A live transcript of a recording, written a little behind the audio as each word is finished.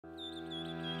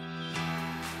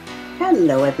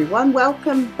Hello, everyone.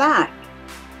 Welcome back.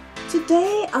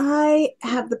 Today, I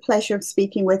have the pleasure of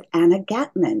speaking with Anna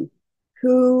Gatmon,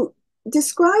 who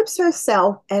describes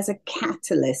herself as a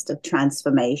catalyst of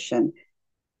transformation.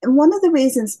 And one of the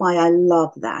reasons why I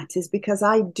love that is because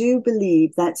I do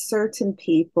believe that certain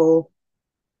people,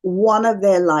 one of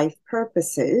their life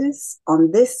purposes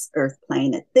on this earth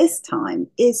plane at this time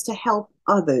is to help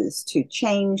others to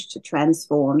change, to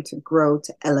transform, to grow,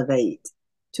 to elevate,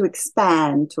 to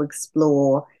expand, to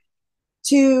explore,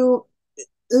 to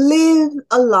live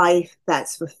a life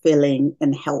that's fulfilling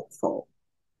and helpful.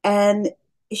 And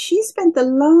she spent the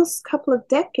last couple of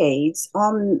decades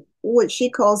on what she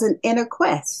calls an inner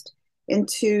quest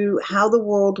into how the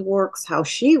world works, how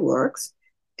she works,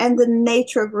 and the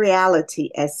nature of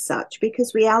reality as such,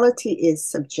 because reality is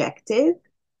subjective.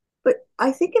 But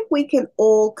I think if we can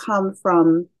all come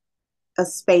from a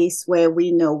space where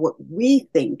we know what we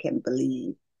think and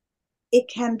believe, it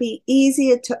can be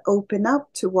easier to open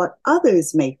up to what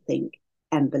others may think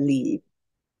and believe.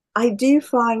 I do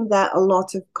find that a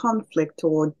lot of conflict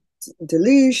or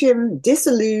delusion,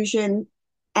 disillusion,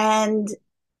 and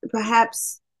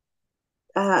perhaps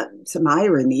some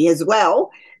irony as well,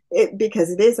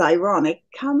 because it is ironic,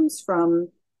 comes from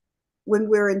when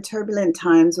we're in turbulent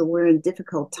times or we're in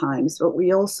difficult times, but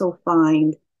we also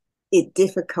find it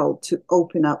difficult to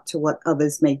open up to what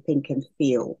others may think and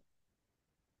feel.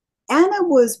 Anna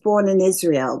was born in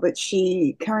Israel, but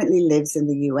she currently lives in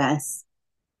the US.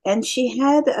 And she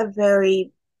had a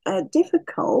very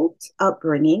difficult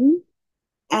upbringing.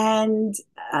 And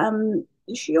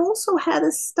she also had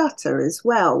a stutter as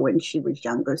well when she was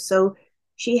younger. So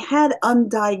she had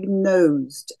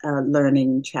undiagnosed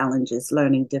learning challenges,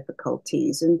 learning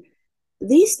difficulties. And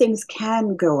these things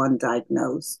can go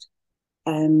undiagnosed.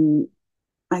 Um,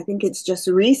 I think it's just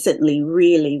recently,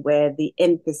 really, where the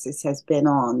emphasis has been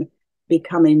on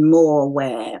becoming more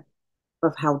aware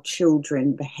of how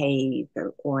children behave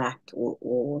or act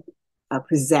or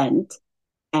present,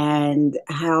 and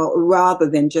how rather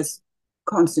than just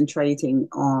concentrating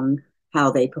on how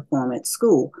they perform at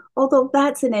school, although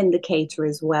that's an indicator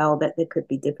as well that there could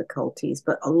be difficulties,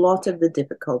 but a lot of the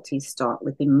difficulties start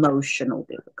with emotional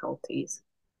difficulties.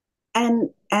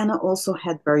 And Anna also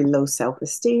had very low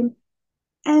self-esteem.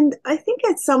 And I think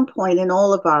at some point in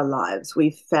all of our lives,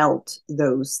 we've felt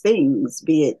those things,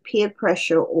 be it peer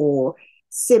pressure or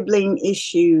sibling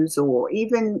issues or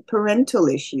even parental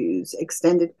issues,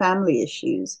 extended family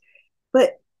issues.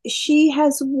 But she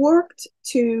has worked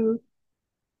to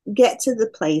get to the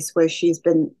place where she's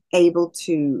been able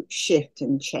to shift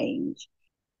and change.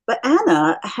 But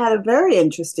Anna had a very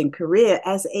interesting career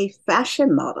as a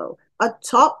fashion model, a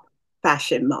top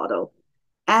fashion model.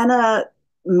 Anna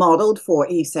modeled for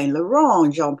Yves Saint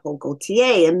Laurent, Jean Paul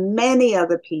Gaultier, and many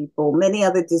other people, many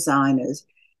other designers.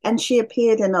 And she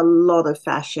appeared in a lot of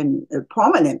fashion,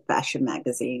 prominent fashion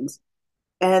magazines.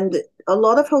 And a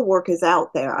lot of her work is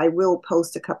out there. I will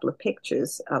post a couple of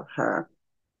pictures of her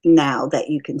now that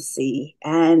you can see.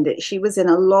 And she was in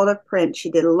a lot of print.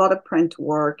 She did a lot of print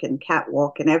work and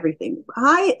catwalk and everything.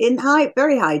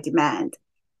 Very high demand,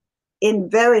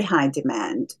 in very high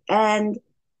demand. And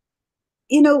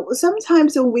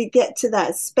sometimes when we get to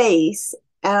that space,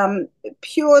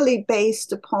 purely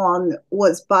based upon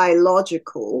what's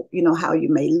biological, how you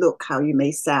may look, how you may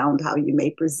sound, how you may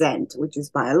present, which is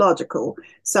biological.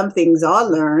 Some things are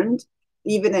learned,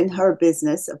 even in her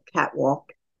business of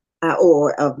catwalk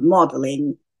or of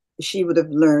modeling. She would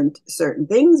have learned certain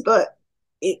things, but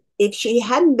if she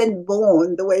hadn't been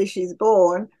born the way she's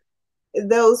born,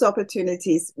 those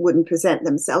opportunities wouldn't present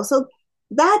themselves. So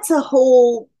that's a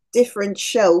whole different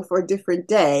show for a different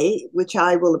day, which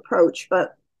I will approach.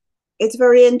 But it's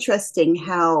very interesting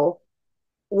how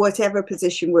whatever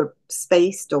position we're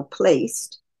spaced or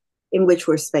placed, in which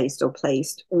we're spaced or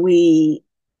placed, we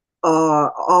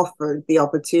are offered the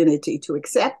opportunity to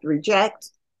accept,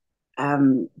 reject,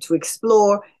 to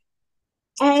explore.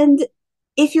 And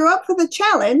if you're up for the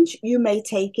challenge, you may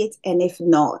take it. And if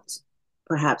not,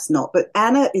 perhaps not. But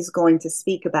Anna is going to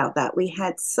speak about that. We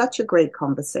had such a great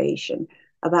conversation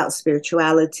about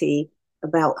spirituality,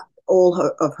 about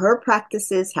of her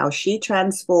practices, how she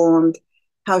transformed,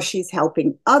 how she's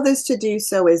helping others to do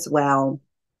so as well.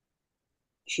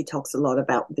 She talks a lot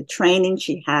about the training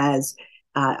she has.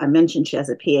 I mentioned she has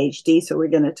a PhD, so we're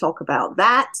going to talk about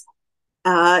that.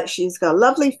 She's got a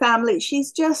lovely family.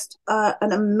 She's just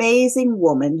an amazing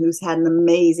woman who's had an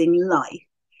amazing life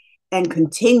and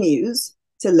continues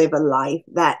to live a life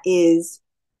that is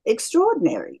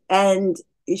extraordinary. And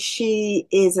she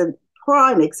is a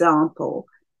prime example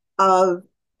of,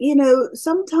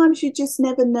 sometimes you just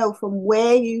never know from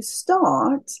where you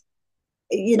start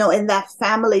in that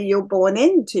family you're born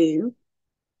into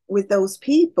with those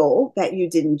people that you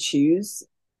didn't choose.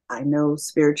 I know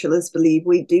spiritualists believe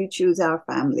we do choose our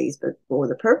families, but for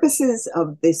the purposes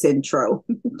of this intro,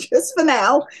 just for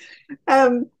now,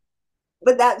 um,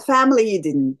 but that family you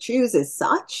didn't choose as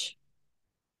such,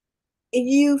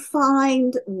 you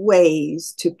find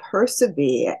ways to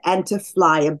persevere and to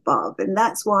fly above. And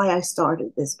that's why I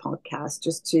started this podcast,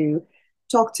 just to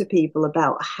talk to people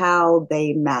about how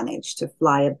they manage to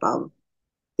fly above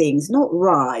things, not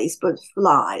rise, but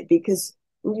fly, because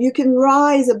you can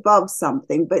rise above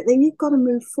something, but then you've got to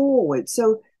move forward.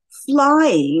 So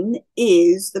flying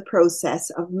is the process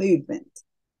of movement.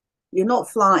 You're not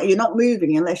flying, you're not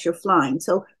moving unless you're flying.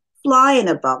 So flying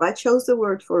above, I chose the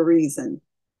word for a reason.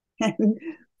 And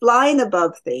flying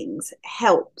above things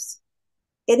helps.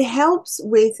 It helps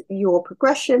with your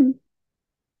progression.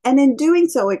 And in doing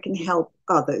so, it can help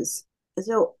others.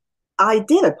 So I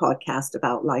did a podcast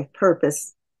about life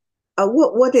purpose.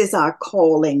 What is our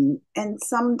calling? And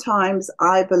sometimes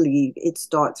I believe it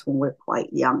starts when we're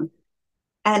quite young.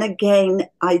 And again,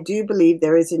 I do believe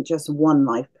there isn't just one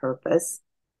life purpose.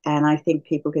 And I think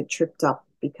people get tripped up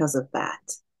because of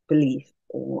that belief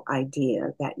or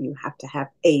idea that you have to have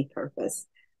a purpose.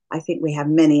 I think we have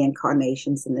many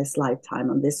incarnations in this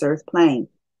lifetime on this earth plane.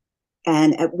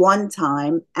 And at one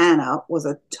time, Anna was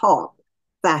a top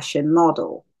fashion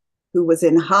model who was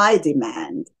in high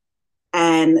demand,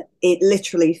 and it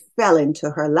literally fell into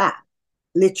her lap,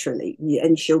 literally.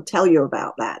 And she'll tell you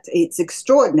about that. It's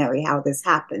extraordinary how this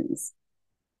happens.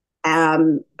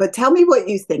 But tell me what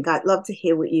you think. I'd love to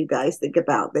hear what you guys think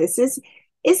about this. Is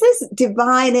this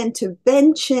divine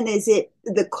intervention? Is it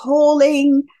the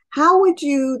calling? How would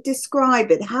you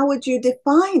describe it? How would you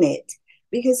define it?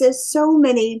 Because there's so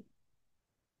many,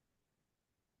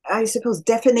 I suppose,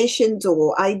 definitions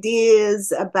or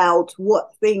ideas about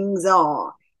what things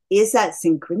are. Is that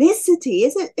synchronicity?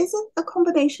 Is it a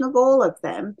combination of all of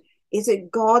them? Is it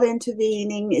God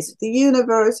intervening? Is it the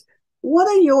universe? What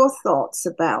are your thoughts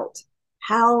about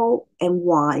how and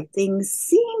why things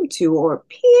seem to or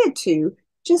appear to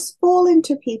just fall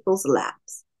into people's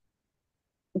laps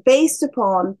based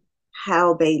upon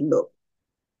how they look?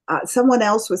 Someone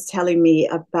else was telling me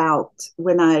about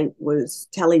when I was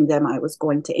telling them I was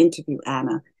going to interview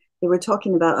Anna. They were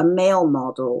talking about a male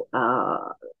model,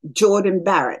 Jordan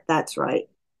Barrett, that's right,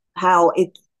 how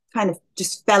it kind of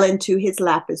just fell into his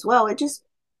lap as well. It just,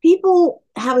 people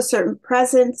have a certain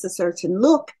presence, a certain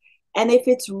look. And if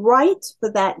it's right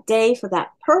for that day, for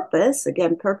that purpose,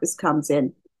 again, purpose comes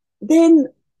in, then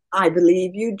I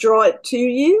believe you draw it to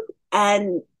you,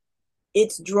 and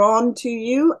it's drawn to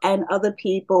you, and other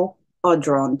people are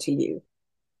drawn to you.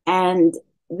 And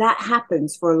that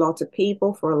happens for a lot of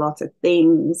people, for a lot of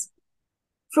things.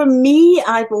 For me,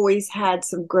 I've always had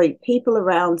some great people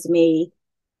around me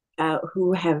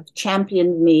who have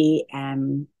championed me.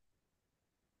 And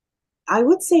I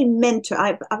would say mentor.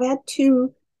 I've had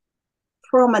two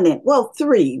prominent, well,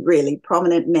 three really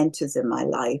prominent mentors in my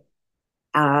life.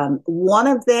 One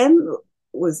of them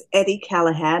was Eddie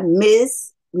Callahan,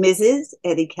 Mrs.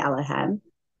 Eddie Callahan,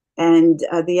 and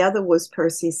the other was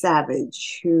Percy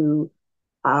Savage, who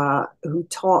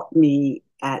taught me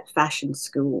at fashion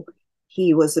school.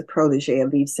 He was a protege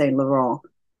of Yves Saint Laurent,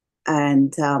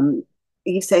 and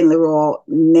Yves Saint Laurent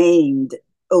named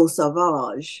Eau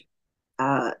Sauvage,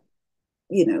 uh,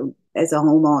 as a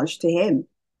homage to him.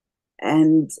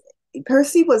 And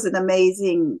Percy was an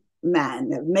amazing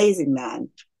man, amazing man.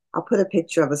 I'll put a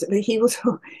picture of us. But he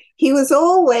was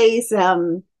always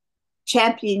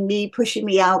championing me, pushing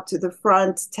me out to the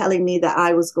front, telling me that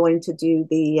I was going to do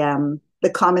the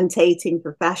commentating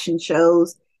for fashion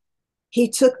shows. He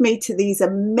took me to these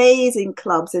amazing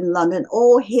clubs in London,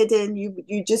 all hidden.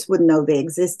 You just wouldn't know they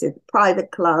existed.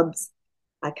 Private clubs.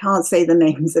 I can't say the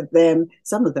names of them.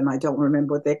 Some of them I don't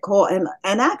remember what they're called. And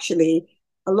actually,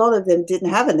 a lot of them didn't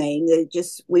have a name.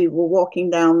 We were walking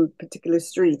down particular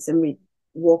streets, and we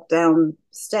walked down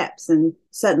steps, and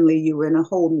suddenly you were in a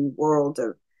whole new world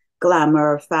of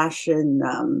glamour,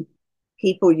 fashion,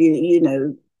 people,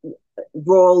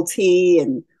 royalty,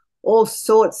 and all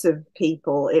sorts of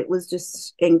people. It was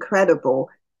just incredible.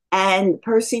 And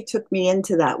Percy took me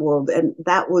into that world. And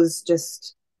that was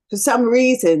just, for some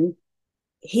reason,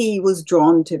 he was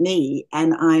drawn to me,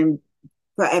 and I'm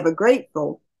forever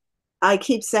grateful. I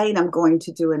keep saying I'm going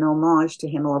to do an homage to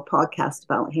him or a podcast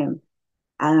about him.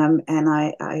 And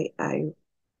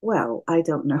well, I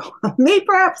don't know. Maybe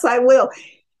perhaps I will.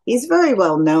 He's very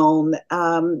well known.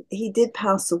 He did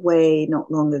pass away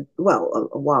not long ago, well,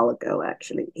 a while ago,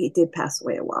 actually. He did pass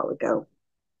away a while ago.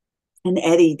 And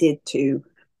Eddie did too.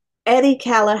 Eddie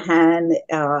Callahan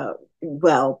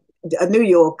well, a New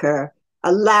Yorker,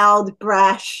 a loud,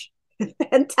 brash,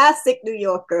 fantastic New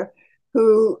Yorker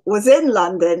who was in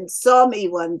London, saw me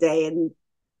one day and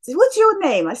said, "What's your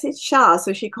name?" I said, "Shah."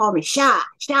 So she called me Shah,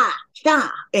 Shah, Shah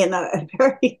in a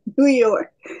very New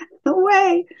York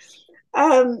way.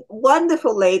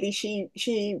 Wonderful lady.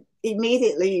 She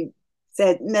immediately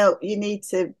said, "No, you need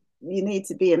to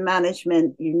be in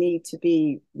management. You need to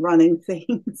be running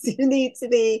things. You need to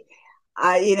be,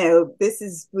 this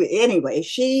is anyway."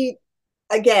 She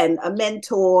again a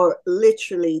mentor.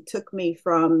 Literally took me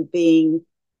from being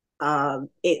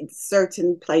in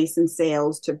certain place in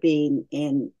sales to being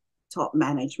in top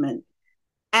management.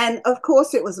 And of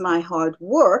course, it was my hard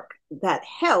work that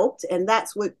helped, and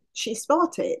that's what she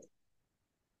spotted.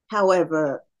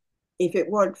 However, if it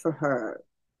weren't for her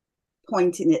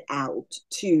pointing it out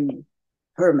to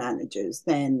her managers,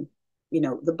 then,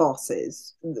 the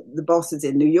bosses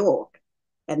in New York,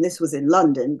 and this was in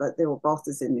London, but there were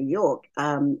bosses in New York,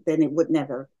 then it would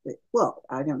never, well,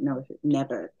 I don't know if it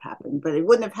never happened, but it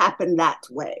wouldn't have happened that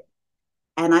way.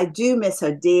 And I do miss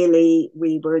her dearly.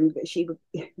 She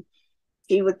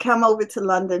would come over to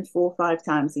London 4 or 5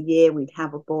 times a year. We'd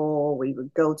have a ball. We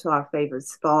would go to our favorite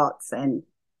spots, and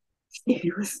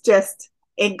she was just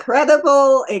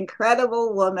incredible,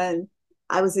 incredible woman.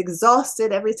 I was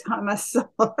exhausted every time I saw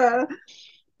her.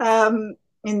 And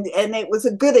it was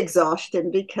a good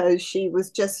exhaustion because she was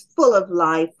just full of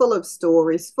life, full of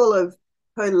stories, full of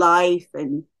her life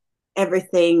and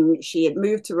everything. She had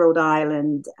moved to Rhode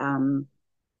Island and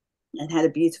had a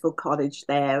beautiful cottage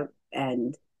there.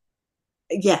 And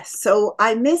yes, so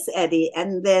I miss Eddie.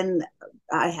 And then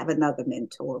I have another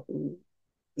mentor who,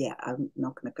 yeah, I'm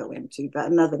not going to go into,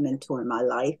 but another mentor in my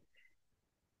life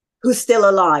who's still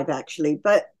alive, actually.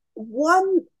 But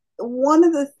one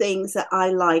of the things that I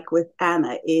like with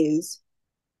Anna is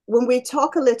when we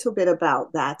talk a little bit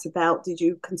about that, about did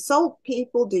you consult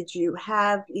people? Did you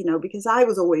have, because I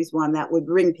was always one that would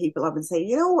ring people up and say,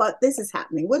 you know what, this is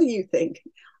happening. What do you think?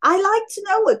 I like to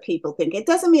know what people think. It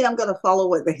doesn't mean I'm going to follow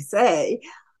what they say,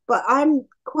 but I'm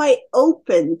quite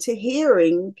open to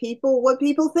hearing what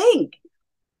people think.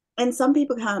 And some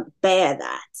people can't bear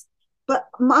that. But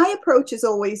my approach has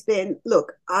always been,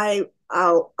 look, I'll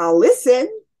listen.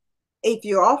 If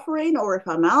you're offering or if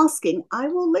I'm asking, I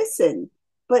will listen.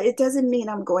 But it doesn't mean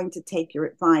I'm going to take your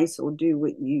advice or do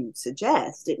what you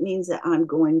suggest. It means that I'm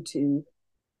going to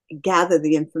gather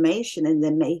the information and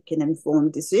then make an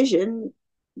informed decision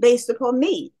based upon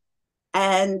me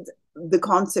and the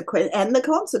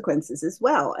consequences as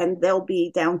well. And they'll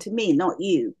be down to me, not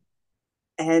you.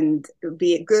 And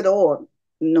be it good or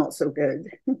not so good.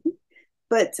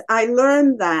 But I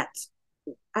learned that,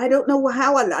 I don't know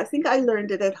how I think I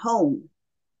learned it at home,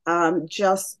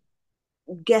 just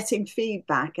getting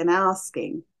feedback and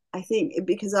asking. I think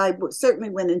because I certainly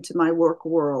went into my work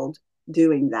world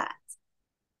doing that.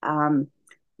 Um,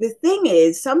 the thing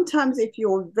is, sometimes if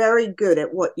you're very good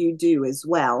at what you do as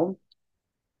well,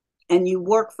 and you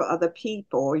work for other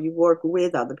people, or you work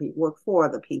with other people, work for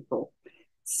other people,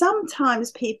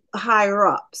 sometimes people higher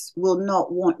ups will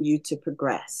not want you to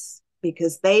progress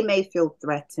because they may feel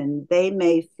threatened. They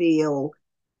may feel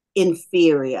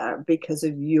inferior because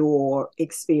of your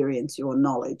experience, your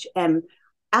knowledge. And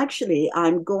actually,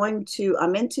 I'm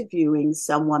interviewing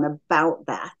someone about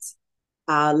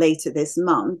that later this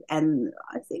month. And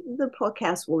I think the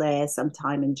podcast will air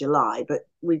sometime in July, but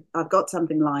I've got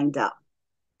something lined up.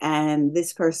 And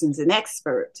this person's an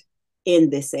expert in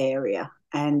this area.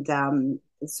 And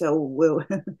so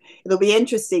it'll be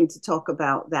interesting to talk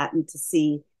about that and to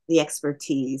see the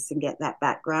expertise and get that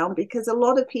background, because a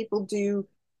lot of people do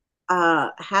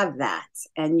have that,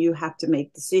 and you have to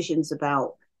make decisions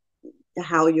about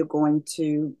how you're going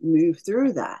to move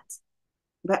through that.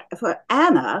 But for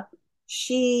Anna,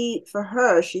 she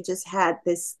just had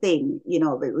this thing,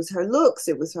 it was her looks,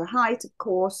 it was her height, of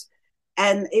course,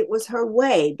 and it was her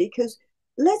way. Because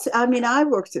I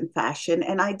worked in fashion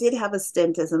and I did have a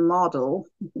stint as a model.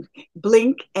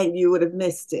 Blink and you would have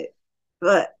missed it.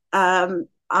 But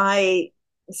I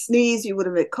sneeze, you would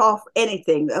have cough,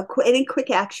 anything, any quick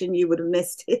action, you would have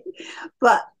missed it.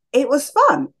 But it was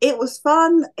fun. It was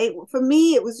fun. For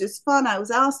me, it was just fun. I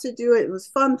was asked to do it. It was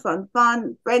fun, fun,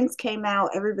 fun. Friends came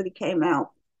out. Everybody came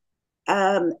out.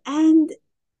 And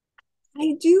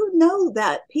I do know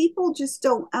that people just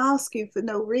don't ask you for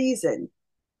no reason.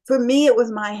 For me, it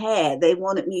was my hair. They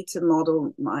wanted me to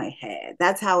model my hair.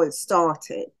 That's how it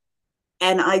started.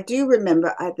 And I do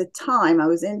remember at the time I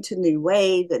was into New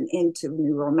Wave and into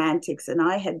New Romantics, and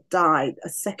I had dyed a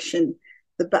section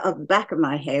of the back of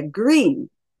my hair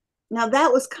green. Now,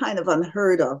 that was kind of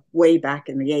unheard of way back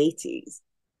in the 80s.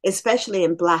 especially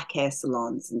in black hair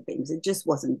salons and things. It just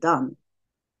wasn't done.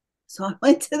 So I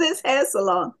went to this hair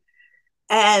salon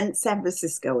and San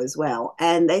Francisco as well.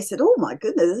 And they said, oh my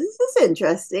goodness, this is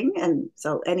interesting. And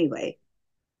so anyway,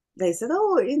 they said,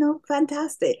 oh,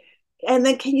 fantastic. And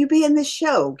then, can you be in the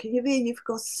show? You've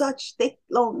got such thick,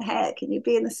 long hair. Can you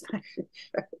be in the special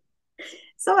show?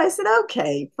 So I said,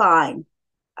 okay, fine.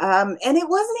 And it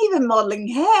wasn't even modeling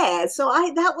hair. So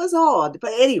that was odd.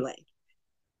 But anyway,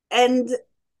 and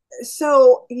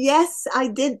so yes, I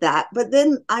did that. But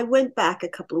then I went back a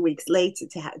couple of weeks later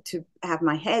to have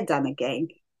my hair done again.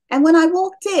 And when I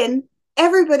walked in,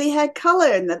 everybody had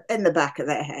color in the back of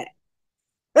their hair.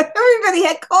 Everybody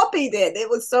had copied it. It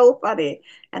was so funny.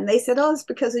 And they said, oh, it's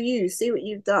because of you. See what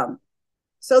you've done.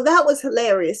 So that was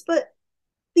hilarious. But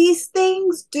these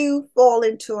things do fall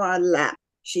into our lap.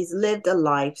 She's lived a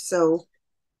life. So,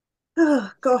 oh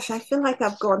gosh, I feel like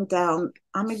I've gone down.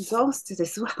 I'm exhausted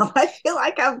as well. I feel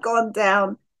like I've gone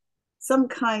down some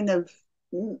kind of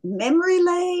memory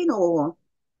lane, or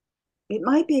it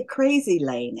might be a crazy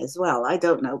lane as well. I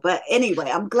don't know. But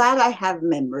anyway, I'm glad I have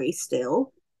memory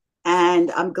still. And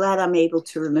I'm glad I'm able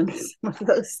to remember some of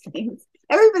those things.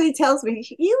 Everybody tells me,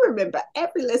 you remember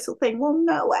every little thing. Well,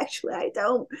 no, actually, I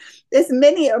don't. There's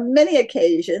many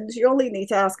occasions. You only need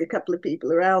to ask a couple of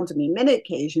people around me. Many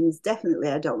occasions, definitely,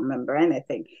 I don't remember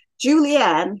anything.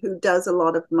 Julianne, who does a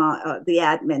lot of the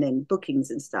admin and bookings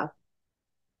and stuff,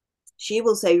 she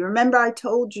will say, remember I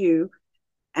told you,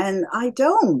 and I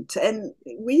don't. And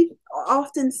we've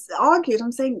often argued.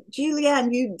 I'm saying,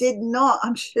 Julianne, you did not.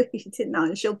 I'm sure you did not.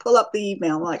 And she'll pull up the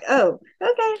email. I'm like, oh,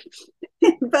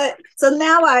 okay. But so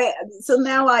now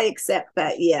I accept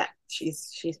that. Yeah,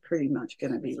 she's pretty much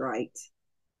going to be right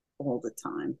all the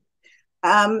time.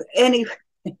 Anyway,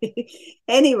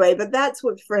 anyway, but that's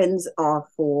what friends are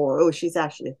for. Oh, she's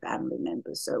actually a family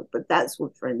member. So, but that's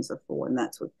what friends are for, and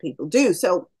that's what people do.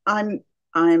 So I'm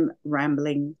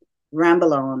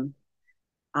ramble on.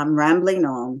 I'm rambling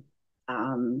on.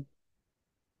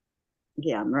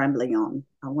 Yeah, I'm rambling on.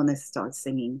 I want to start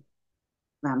singing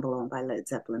Ramble On by Led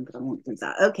Zeppelin, but I won't do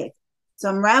that. Okay. So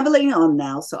I'm rambling on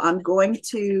now. So I'm going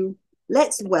to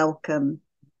let's welcome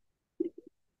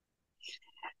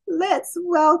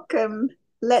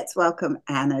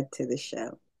Anna to the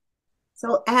show.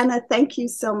 So Anna, thank you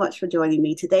so much for joining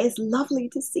me today. It's lovely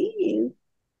to see you.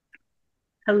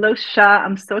 Hello, Shah.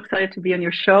 I'm so excited to be on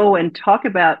your show and talk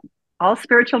about all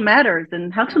spiritual matters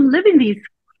and how to live in these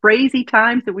crazy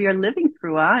times that we are living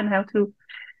through, and how to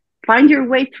find your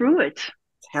way through it.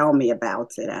 Tell me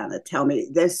about it, Anna. Tell me.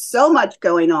 There's so much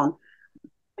going on.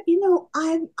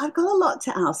 I've got a lot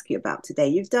to ask you about today.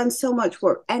 You've done so much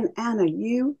work. And Anna,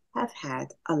 you have had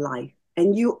a life,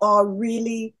 and you are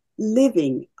really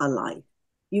living a life.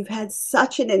 You've had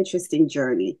such an interesting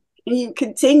journey, and you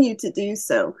continue to do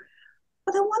so.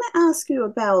 But I want to ask you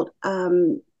about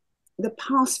the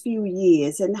past few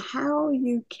years and how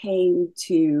you came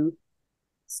to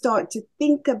start to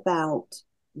think about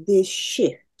this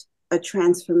shift, a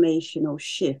transformational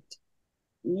shift.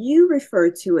 You refer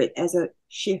to it as a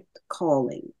shift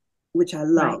calling, which I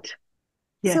love. Right.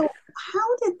 Yes. So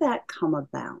how did that come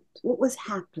about? What was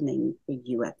happening for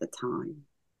you at the time?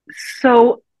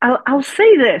 So I'll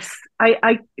say this.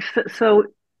 So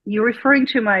you're referring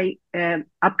to my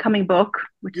upcoming book,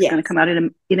 which is going to come out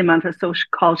in a month or so,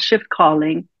 called Shift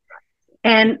Calling.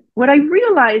 And what I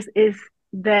realize is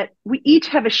that we each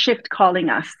have a shift calling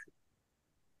us.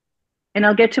 And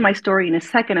I'll get to my story in a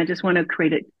second. I just want to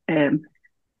create a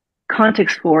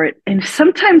context for it. And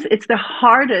sometimes it's the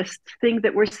hardest thing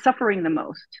that we're suffering the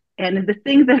most. And the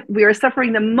thing that we are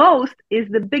suffering the most is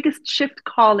the biggest shift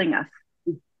calling us.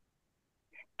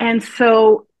 And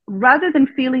so rather than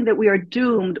feeling that we are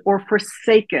doomed or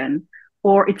forsaken,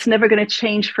 or it's never going to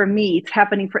change for me, it's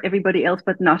happening for everybody else,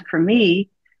 but not for me,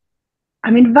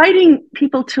 I'm inviting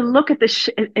people to look at the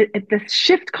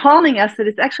shift calling us, that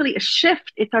it's actually a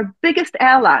shift. It's our biggest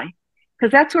ally,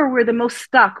 because that's where we're the most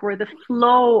stuck, where the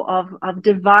flow of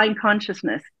divine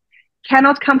consciousness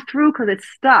cannot come through because it's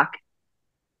stuck.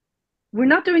 We're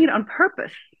not doing it on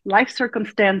purpose, life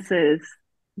circumstances,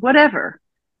 whatever.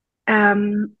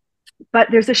 But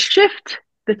there's a shift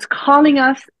that's calling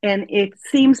us, and it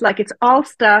seems like it's all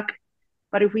stuck.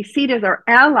 But if we see it as our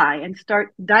ally and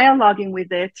start dialoguing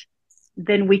with it,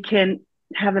 then we can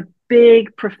have a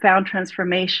big, profound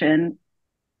transformation.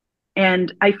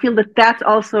 And I feel that that's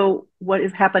also what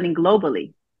is happening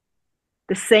globally.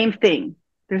 The same thing.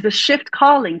 There's a shift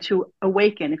calling to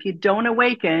awaken. If you don't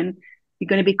awaken, you're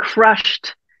going to be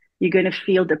crushed. You're going to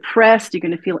feel depressed. You're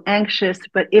going to feel anxious.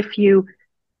 But if you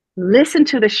listen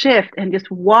to the shift and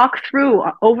just walk through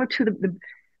over to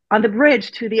on the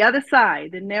bridge to the other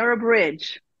side, the narrow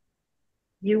bridge,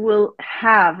 you will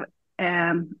have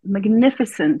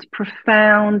magnificent,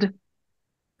 profound,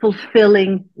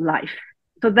 fulfilling life.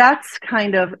 So that's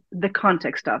kind of the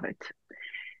context of it.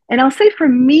 And I'll say for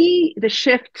me, the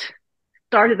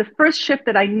first shift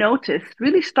that I noticed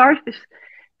really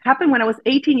happened when I was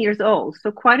 18 years old.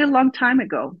 So quite a long time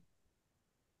ago.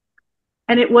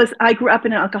 And I grew up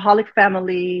in an alcoholic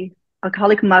family,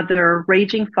 alcoholic mother,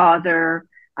 raging father.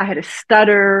 I had a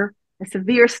stutter, a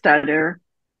severe stutter,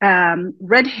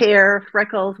 red hair,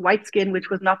 freckles, white skin, which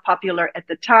was not popular at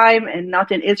the time, and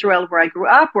not in Israel where I grew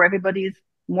up, where everybody's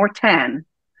more tan.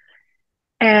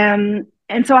 And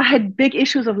so I had big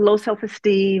issues of low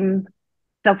self-esteem,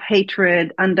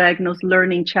 self-hatred, undiagnosed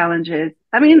learning challenges.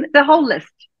 I mean, the whole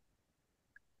list.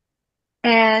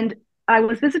 And I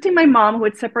was visiting my mom, who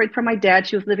had separated from my dad.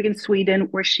 She was living in Sweden,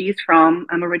 where she's from.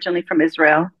 I'm originally from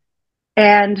Israel.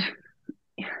 And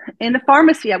in the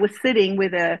pharmacy, I was sitting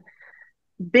with a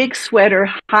big sweater,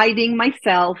 hiding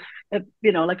myself,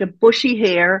 like a bushy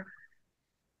hair.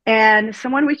 And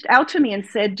someone reached out to me and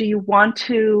said, "Do you want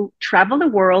to travel the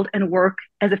world and work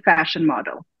as a fashion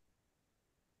model?"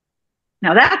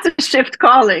 Now that's a shift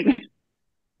calling.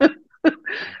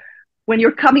 When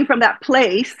you're coming from that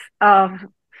place of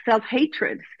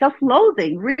self-hatred,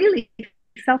 self-loathing, really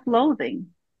self-loathing.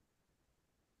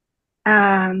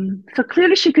 So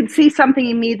clearly she could see something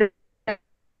in me that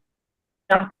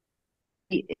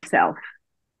itself.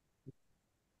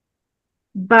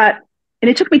 And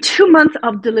it took me 2 months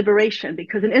of deliberation,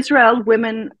 because in Israel,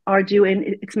 women are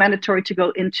it's mandatory to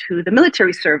go into the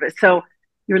military service. So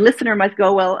your listener might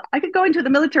go, well, I could go into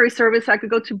the military service. I could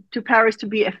go to Paris to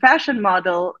be a fashion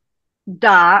model.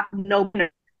 No.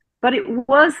 But it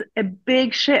was a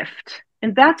big shift.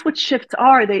 And that's what shifts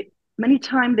are. Many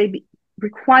times they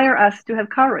require us to have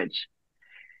courage,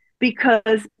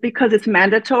 because it's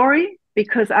mandatory,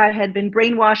 because I had been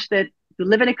brainwashed that you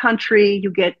live in a country,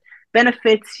 you get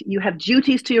benefits, you have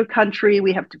duties to your country,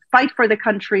 we have to fight for the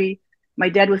country. My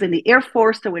dad was in the Air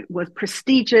Force, so it was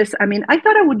prestigious. I mean, I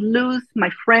thought I would lose my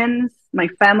friends, my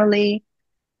family.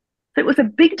 So it was a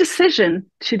big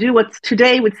decision to do what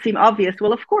today would seem obvious.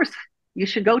 Well, of course, you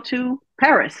should go to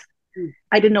Paris.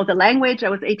 I didn't know the language. I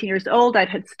was 18 years old. I'd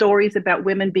had stories about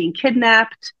women being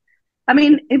kidnapped. I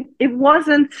mean, it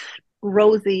wasn't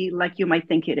rosy like you might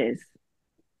think it is.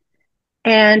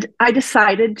 And I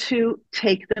decided to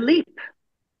take the leap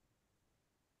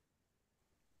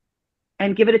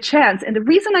and give it a chance. And the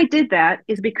reason I did that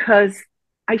is because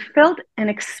I felt an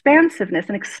expansiveness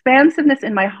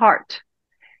in my heart,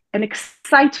 an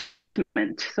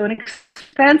excitement. So an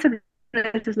expansiveness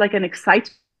is like an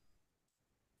excitement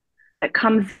that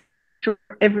comes to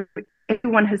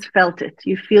everyone has felt it.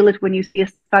 You feel it when you see a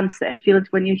sunset, you feel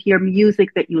it when you hear music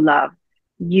that you love.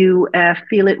 You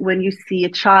feel it when you see a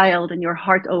child and your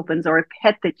heart opens, or a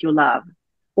pet that you love,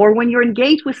 or when you're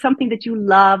engaged with something that you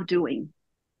love doing,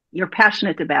 you're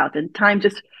passionate about, and time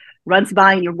just runs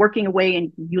by and you're working away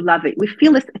and you love it. We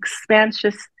feel this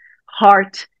expansive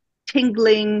heart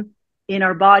tingling in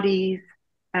our bodies,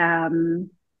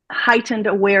 heightened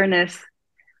awareness.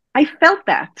 I felt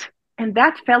that, and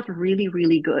that felt really,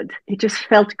 really good. It just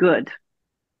felt good.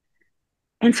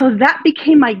 And so that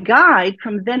became my guide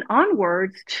from then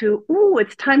onwards to,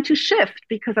 it's time to shift,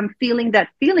 because I'm feeling that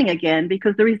feeling again.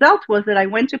 Because the result was that I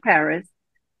went to Paris.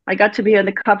 I got to be on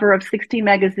the cover of 16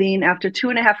 magazine after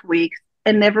 2.5 weeks,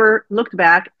 and never looked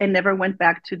back, and never went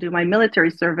back to do my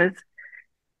military service,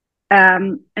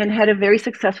 and had a very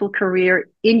successful career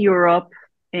in Europe.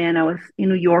 And I was in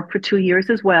New York for 2 years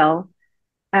as well.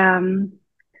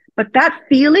 But that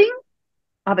feeling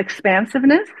of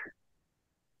expansiveness,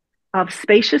 of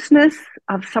spaciousness,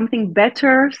 of something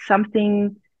better,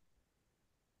 something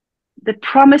that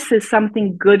promises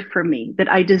something good for me, that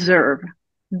I deserve.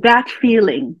 That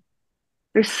feeling,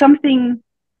 there's something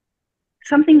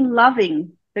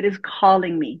loving that is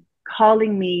calling me,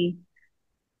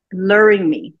 luring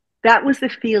me. That was the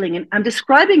feeling. And I'm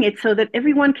describing it so that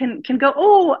everyone can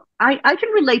go, I can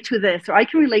relate to this, or I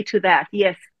can relate to that.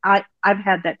 Yes, I've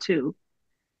had that too.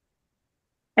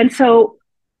 And so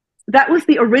that was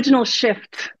the original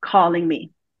shift calling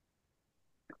me.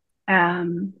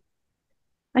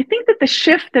 I think that the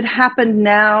shift that happened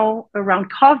now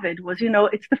around COVID was,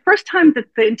 it's the first time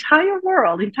that the entire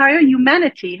world, entire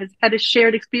humanity has had a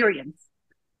shared experience.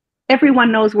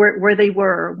 Everyone knows where they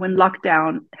were when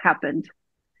lockdown happened.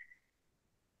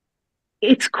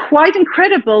 It's quite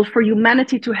incredible for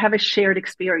humanity to have a shared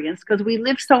experience, because we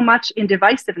live so much in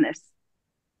divisiveness.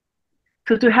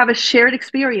 So to have a shared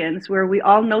experience where we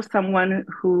all know someone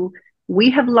who We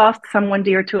have lost someone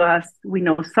dear to us. We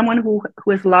know someone who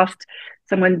has lost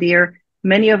someone dear.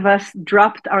 Many of us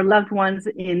dropped our loved ones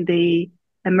in the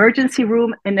emergency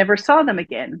room and never saw them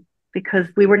again because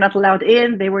we were not allowed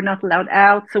in, they were not allowed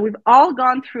out. So we've all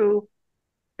gone through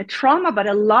a trauma, but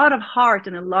a lot of heart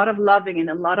and a lot of loving and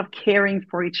a lot of caring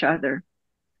for each other.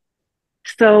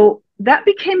 So that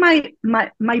became my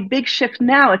big shift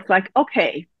now. It's like,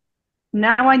 okay,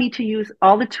 now I need to use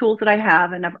all the tools that I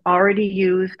have and I've already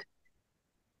used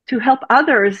to help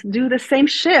others do the same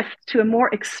shift to a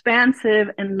more expansive,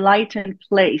 enlightened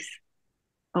place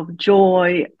of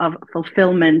joy, of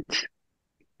fulfillment.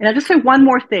 And I'll just say one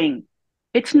more thing.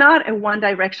 It's not a one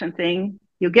direction thing.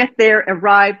 You get there,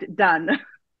 arrived, done.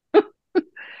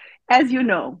 As you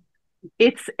know,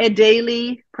 it's a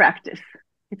daily practice.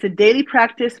 It's a daily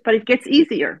practice, but it gets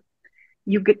easier.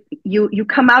 You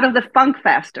come out of the funk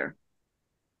faster,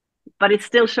 but it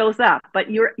still shows up. But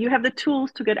you have the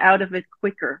tools to get out of it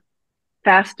quicker,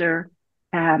 faster,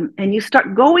 and you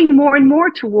start going more and more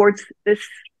towards this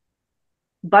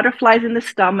butterflies in the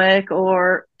stomach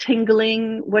or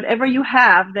tingling, whatever you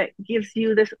have that gives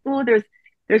you this, oh,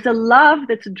 there's a love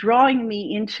that's drawing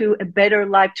me into a better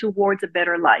life, towards a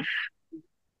better life.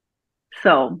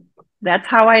 So that's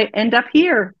how I end up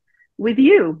here with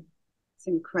you. It's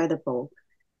incredible.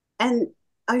 And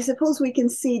I suppose we can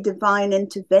see divine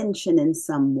intervention in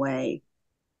some way,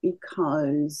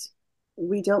 because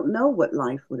we don't know what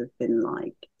life would have been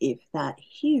like if that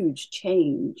huge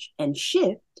change and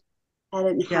shift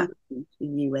hadn't happened to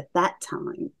you at that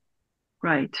time.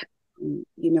 Right.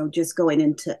 Just going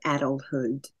into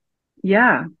adulthood.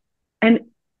 Yeah. And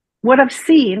what I've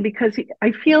seen, because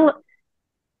I feel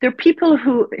there are people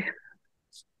who,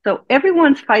 so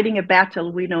everyone's fighting a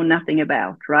battle we know nothing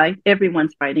about, right?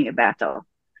 Everyone's fighting a battle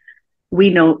we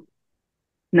know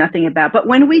nothing about. But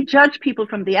when we judge people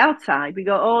from the outside, we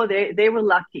go, oh, they were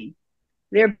lucky.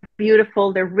 They're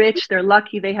beautiful. They're rich. They're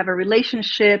lucky. They have a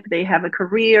relationship. They have a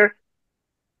career.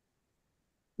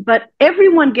 But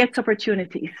everyone gets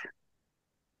opportunities.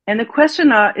 And the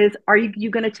question is, are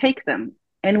you going to take them?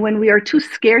 And when we are too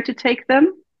scared to take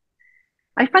them,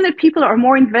 I find that people are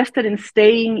more invested in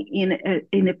staying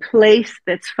in a place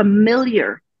that's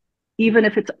familiar, even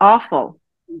if it's awful,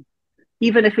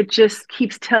 even if it just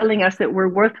keeps telling us that we're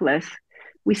worthless.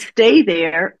 We stay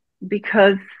there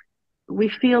because we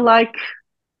feel like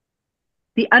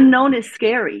the unknown is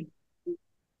scary.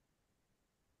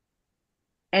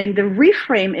 And the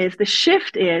reframe is, the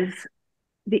shift is,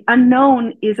 the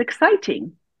unknown is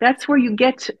exciting. That's where you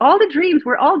get all the dreams.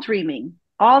 We're all dreaming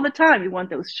all the time. We want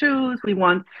those shoes. We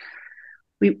want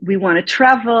to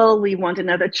travel. We want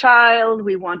another child.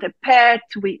 We want a pet.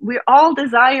 We're all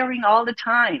desiring all the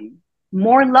time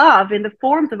more love in the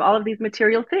forms of all of these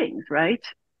material things, right?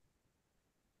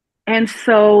 And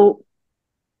so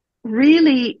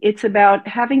really it's about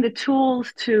having the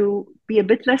tools to be a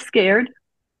bit less scared,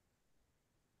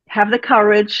 have the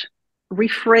courage,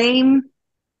 reframe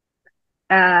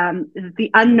the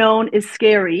unknown is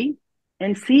scary,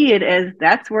 and see it as,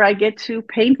 that's where I get to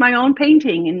paint my own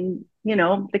painting, and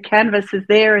the canvas is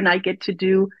there and I get to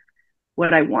do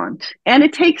what I want. And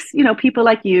it takes people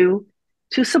like you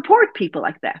to support people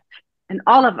like that, and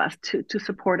all of us to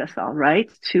support us all, right?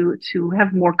 To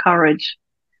have more courage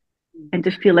and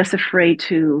to feel less afraid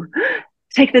to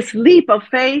take this leap of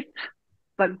faith,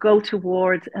 but go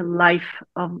towards a life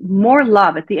of more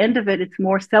love. At the end of it, it's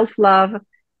more self-love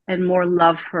and more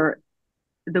love for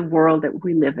the world that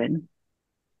we live in.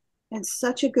 That's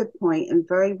such a good point and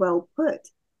very well put.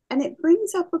 And it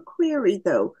brings up a query,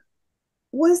 though.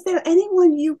 Was there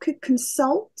anyone you could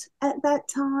consult at that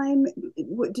time?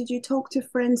 Did you talk to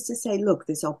friends to say, look,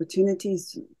 this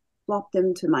opportunity's flopped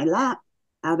into my lap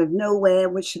out of nowhere,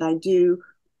 what should I do?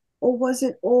 Or was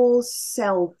it all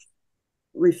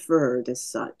self-referred as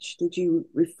such? Did you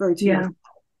refer to yourself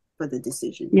for the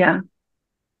decision? Yeah.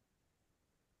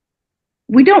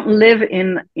 We don't live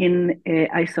in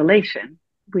isolation.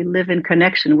 We live in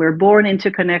connection. We're born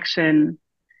into connection.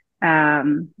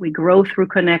 We grow through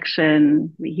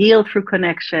connection. We heal through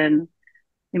connection.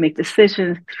 We make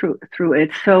decisions through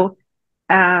it. So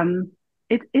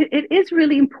it is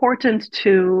really important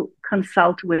to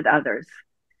consult with others.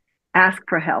 Ask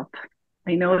for help.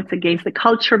 I know it's against the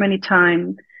culture many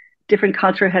times. Different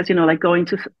culture has, like going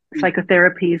to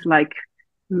psychotherapy is like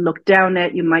looked down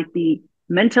at. You might be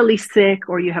mentally sick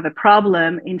or you have a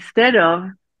problem, instead of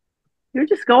you're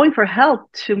just going for help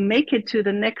to make it to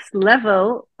the next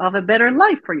level of a better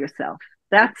life for yourself.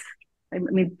 That's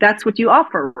what you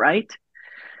offer, right?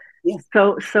 Yes.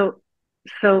 So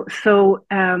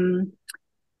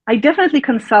I definitely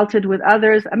consulted with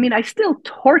others. I mean, I still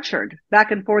tortured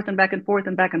back and forth and back and forth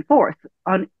and back and forth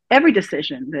on every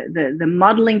decision. The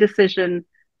modeling decision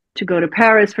to go to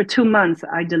Paris for 2 months,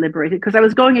 I deliberated because I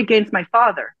was going against my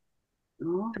father.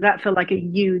 Oh. So that felt like a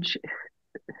huge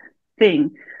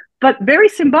thing, but very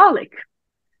symbolic,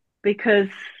 because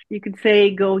you could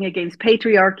say going against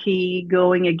patriarchy,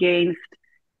 going against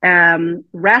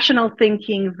rational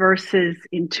thinking versus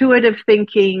intuitive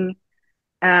thinking.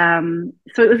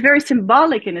 So it was very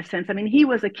symbolic in a sense. I mean, he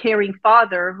was a caring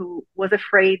father who was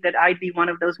afraid that I'd be one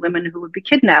of those women who would be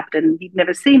kidnapped and he'd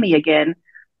never see me again.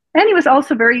 And he was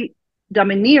also very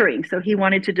domineering. So he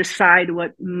wanted to decide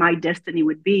what my destiny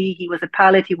would be. He was a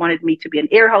pilot. He wanted me to be an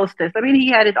air hostess. I mean, he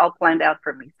had it all planned out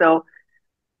for me. So,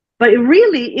 but it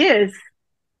really is,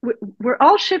 we're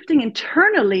all shifting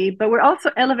internally, but we're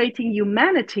also elevating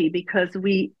humanity, because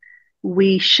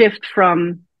we shift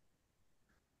from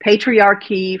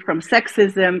patriarchy, from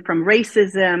sexism, from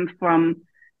racism, from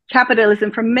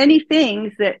capitalism, from many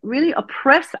things that really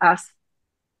oppress us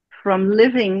from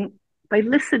living by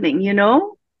listening,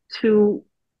 to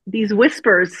these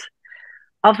whispers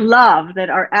of love that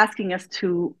are asking us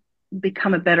to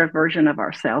become a better version of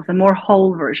ourselves, a more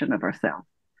whole version of ourselves.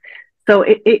 So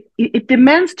it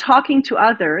demands talking to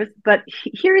others, but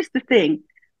here's the thing,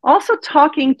 also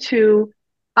talking to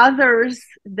others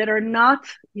that are not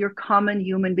your common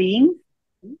human beings.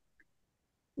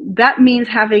 That means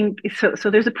having, so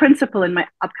there's a principle in my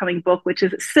upcoming book, which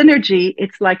is synergy.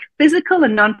 It's like physical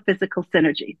and non-physical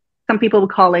synergy. Some people will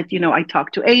call it, I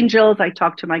talk to angels, I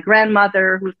talk to my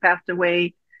grandmother who's passed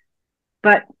away,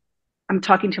 but I'm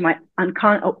talking to my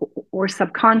unconscious or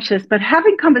subconscious, but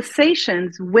having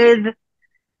conversations with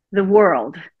the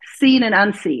world, seen and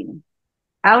unseen,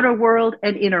 outer world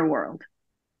and inner world,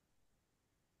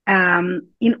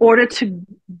 in order to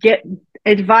get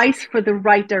advice for the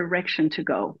right direction to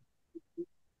go.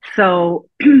 So,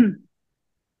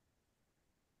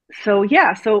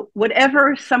 so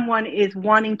whatever someone is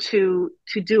wanting to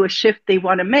do, a shift they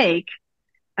want to make,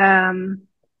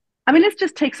 I mean, let's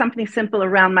just take something simple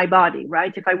around my body,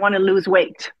 right? If I want to lose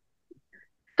weight,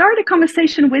 start a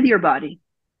conversation with your body.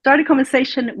 Start a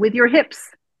conversation with your hips.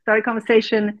 Start a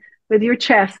conversation with your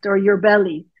chest or your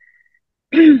belly.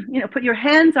 Put your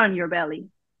hands on your belly.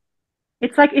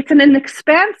 It's like it's an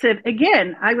expansive,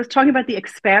 again, I was talking about the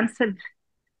expansive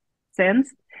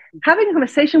sense. Having a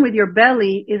conversation with your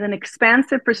belly is an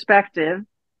expansive perspective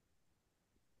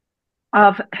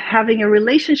of having a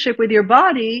relationship with your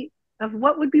body of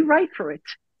what would be right for it.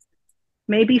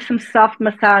 Maybe some soft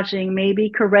massaging, maybe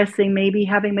caressing, maybe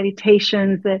having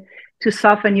meditations to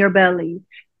soften your belly.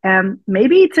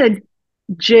 Maybe it's a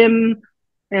gym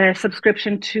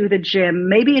subscription to the gym.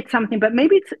 Maybe it's something, but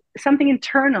maybe it's something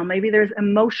internal. Maybe there's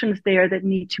emotions there that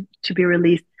need to be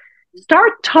released.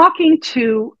 Start talking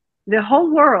to the whole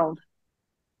world.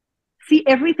 See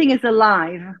everything is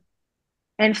alive,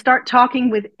 and start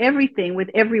talking with everything, with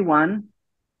everyone,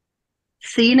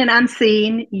 seen and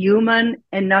unseen, human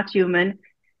and not human.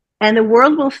 And the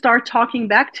world will start talking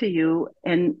back to you,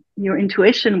 and your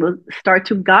intuition will start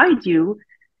to guide you.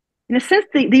 In a sense,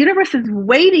 the universe is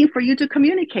waiting for you to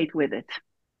communicate with it.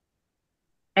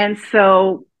 And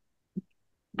so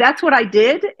that's what I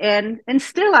did. And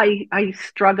still I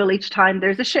struggle each time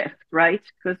there's a shift, right?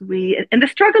 Because and the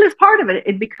struggle is part of it.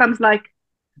 It becomes like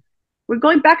we're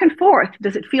going back and forth.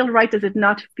 Does it feel right? Does it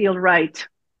not feel right?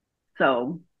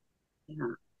 So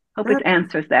hope it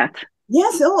answers that.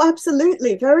 Yes. Oh,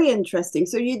 absolutely. Very interesting.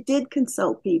 So you did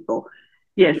consult people.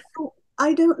 Yes.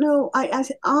 I don't know.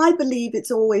 I believe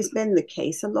it's always been the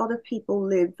case. A lot of people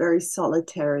live very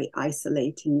solitary,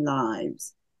 isolating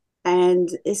lives. And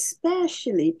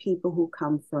especially people who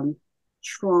come from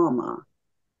trauma,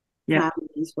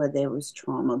 families where there was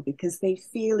trauma, because they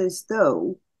feel as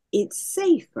though it's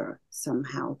safer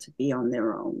somehow to be on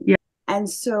their own. Yeah. And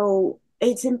so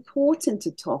it's important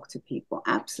to talk to people,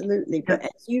 absolutely. But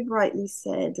as you've rightly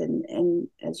said, and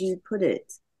as you put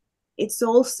it, it's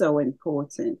also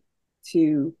important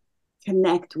to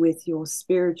connect with your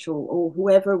spiritual, or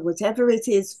whatever it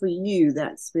is for you,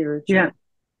 that's spiritual. Yeah.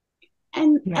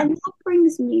 And that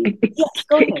brings me, yes,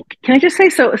 go ahead. Can I just say,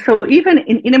 so even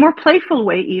in a more playful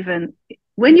way, even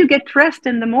when you get dressed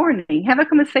in the morning, have a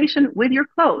conversation with your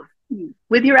clothes,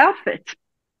 with your outfit.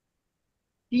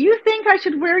 Do you think I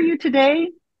should wear you today?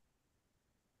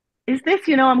 Is this,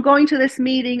 I'm going to this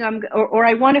meeting, or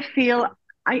I want to feel,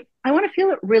 I want to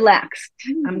feel relaxed.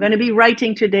 I'm going to be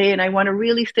writing today and I want to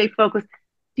really stay focused.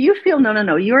 Do you feel,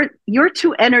 no, you're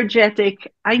too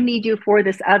energetic. I need you for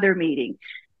this other meeting.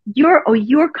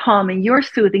 You're calming, you're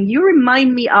soothing. You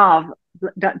remind me of ...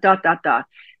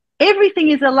 everything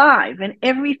is alive and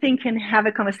everything can have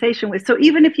a conversation with. So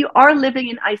even if you are living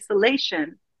in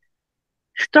isolation,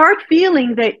 start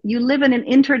feeling that you live in an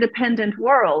interdependent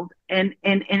world and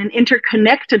an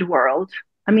interconnected world.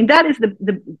 I mean, that is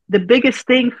the biggest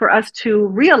thing for us to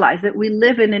realize, that we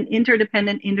live in an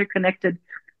interdependent, interconnected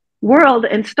world,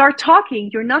 and start talking.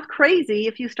 You're not crazy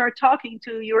if you start talking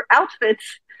to your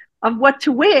outfits of what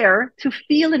to wear to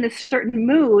feel in a certain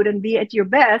mood and be at your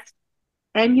best.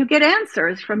 And you get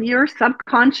answers from your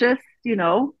subconscious,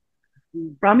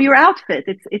 from your outfit.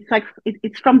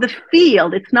 It's from the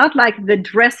field. It's not like the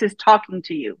dress is talking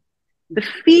to you. The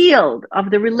field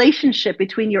of the relationship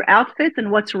between your outfit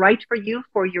and what's right for you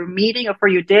for your meeting or for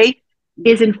your day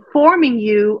is informing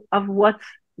you of what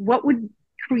would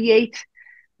create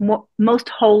most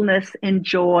wholeness and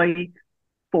joy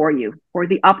for you, or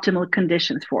the optimal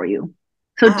conditions for you.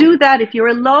 So do that. If you're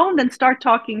alone, then start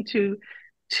talking to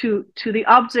the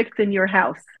objects in your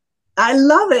house. I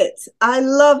love it. I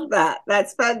love that.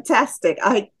 That's fantastic.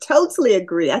 I totally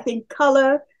agree. I think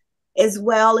color as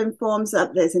well informs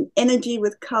up. There's an energy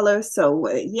with color. So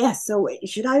yes. So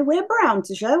should I wear brown?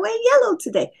 Should I wear yellow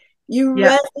today? You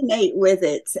resonate with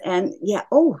it. And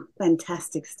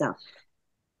fantastic stuff.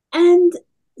 And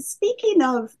speaking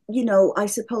of, I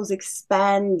suppose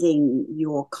expanding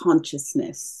your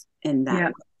consciousness in that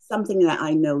way, something that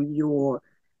I know you're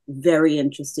very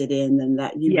interested in and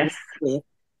that you work with.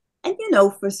 And,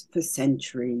 for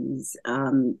centuries,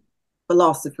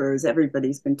 philosophers,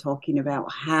 everybody's been talking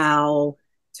about how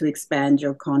to expand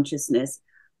your consciousness.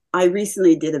 I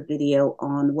recently did a video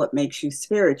on what makes you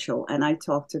spiritual, and I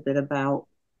talked a bit about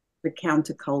the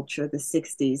counterculture, the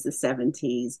 60s, the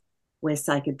 70s, where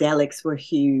psychedelics were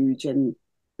huge, and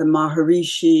the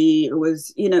Maharishi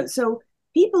was, so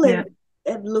people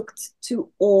have looked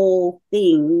to all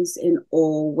things in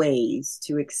all ways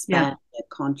to expand their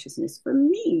consciousness. For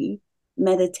me,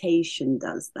 meditation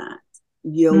does that.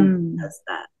 Yoga does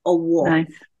that. A walk,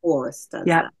 forest does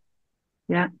that.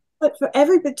 Yeah. But for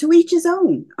everybody, to each his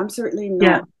own. I'm certainly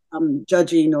not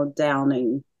judging or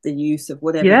downing the use of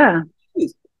whatever you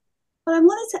use. But I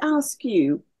wanted to ask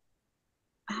you,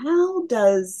 how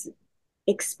does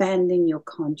expanding your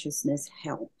consciousness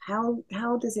help? How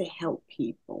does it help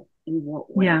people? In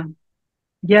what way?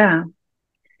 Yeah.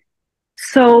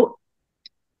 So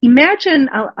imagine,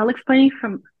 I'll explain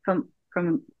from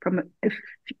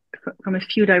a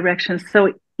few directions.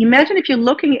 So imagine if you're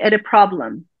looking at a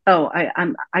problem.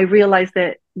 I realize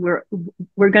that we're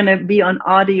going to be on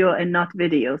audio and not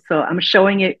video. So I'm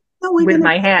showing it with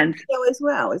my hands. Video as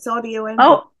well. It's audio and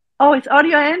video. It's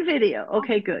audio and video.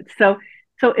 Okay, good. So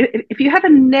if you have a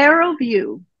narrow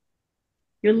view,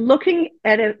 you're looking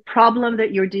at a problem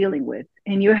that you're dealing with,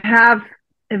 and you have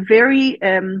a very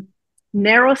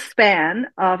narrow span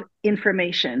of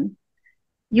information.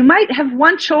 You might have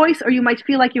one choice, or you might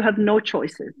feel like you have no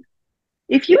choices.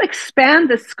 If you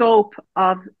expand the scope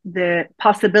of the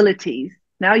possibilities,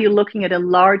 now you're looking at a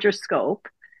larger scope,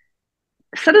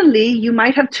 suddenly you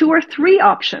might have 2 or 3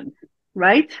 options,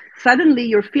 right? Suddenly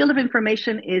your field of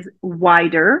information is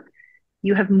wider.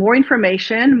 You have more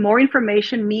information. More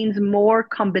information means more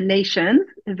combinations,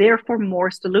 therefore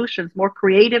more solutions, more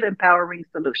creative, empowering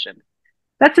solutions.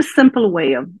 That's a simple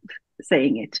way of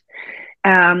saying it.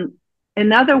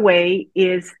 Another way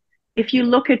is, if you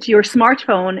look at your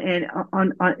smartphone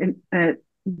and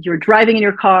you're driving in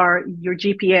your car, your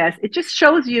GPS, it just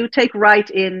shows you take right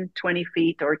in 20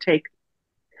 feet or take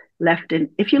left in.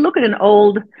 If you look at an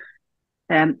old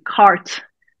cart,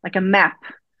 like a map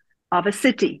of a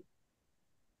city,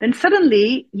 then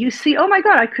suddenly you see, oh my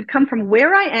God, I could come from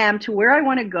where I am to where I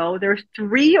want to go. There's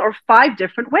 3 or 5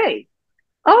 different ways.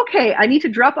 Okay, I need to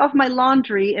drop off my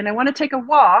laundry and I want to take a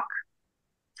walk.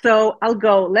 So I'll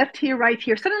go left here, right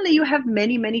here. Suddenly you have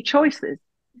many, many choices.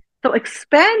 So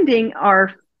expanding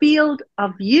our field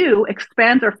of view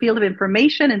expands our field of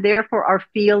information, and therefore our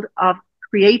field of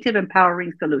creative,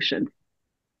 empowering solutions.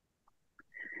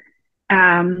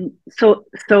 So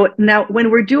now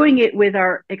when we're doing it with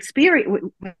our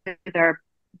experience, with our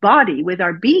body, with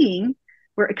our being,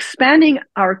 we're expanding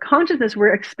our consciousness,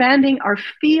 we're expanding our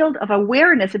field of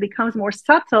awareness. It becomes more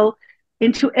subtle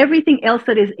into everything else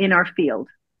that is in our field.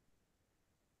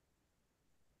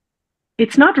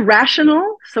 It's not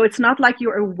rational, so it's not like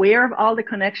you're aware of all the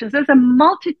connections. There's a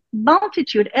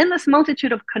endless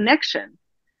multitude of connections.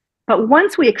 But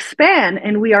once we expand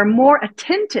and we are more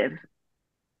attentive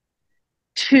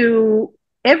to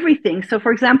everything. So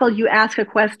for example, you ask a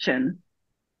question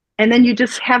and then you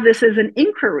just have this as an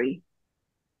inquiry.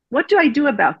 What do I do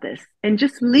about this? And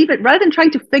just leave it, rather than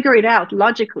trying to figure it out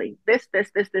logically. This.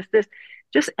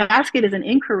 Just ask it as an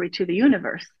inquiry to the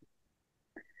universe.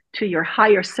 to your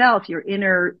higher self, your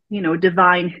inner,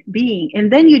 divine being.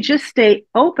 And then you just stay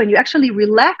open. You actually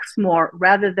relax more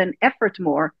rather than effort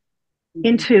more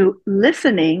into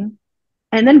listening,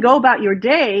 and then go about your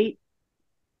day.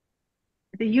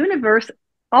 The universe,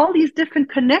 all these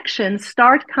different connections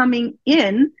start coming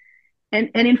in and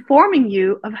informing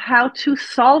you of how to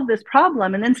solve this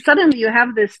problem. And then suddenly you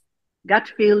have this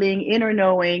gut feeling, inner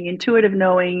knowing, intuitive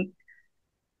knowing,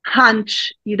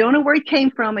 hunch. You don't know where it came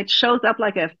from. It shows up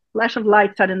like a flash of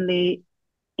light suddenly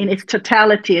in its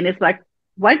totality. And it's like,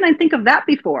 why didn't I think of that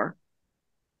before?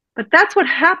 But that's what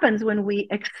happens when we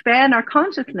expand our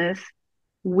consciousness.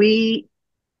 We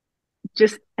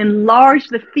just enlarge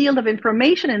the field of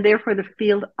information and therefore the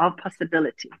field of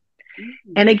possibility.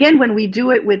 Mm-hmm. And again, when we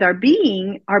do it with our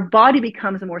being, our body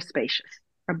becomes more spacious.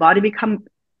 Our body becomes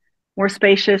more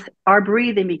spacious. Our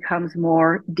breathing becomes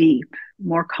more deep,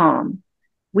 more calm.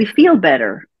 We feel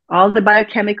better. All the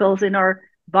biochemicals in our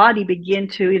body begin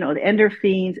to, the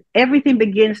endorphins, everything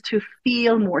begins to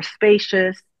feel more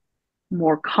spacious,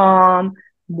 more calm,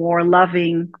 more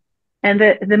loving. And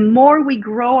the more we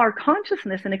grow our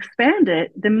consciousness and expand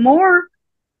it, the more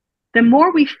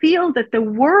we feel that the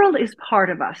world is part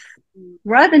of us,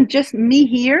 rather than just me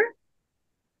here.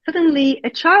 Suddenly, a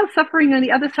child suffering on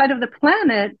the other side of the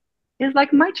planet is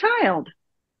like my child.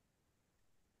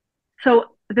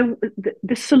 So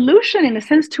the solution, in a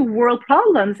sense, to world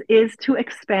problems is to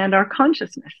expand our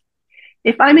consciousness.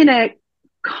 If I'm in a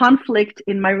conflict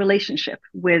in my relationship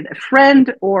with a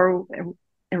friend or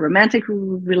a romantic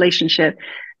relationship,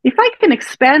 if I can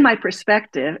expand my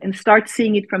perspective and start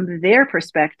seeing it from their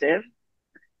perspective,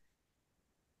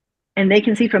 and they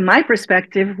can see from my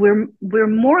perspective, we're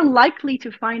more likely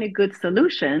to find a good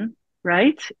solution,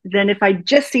 right? Than if I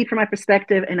just see it from my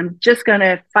perspective and I'm just going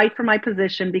to fight for my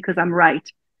position because I'm right.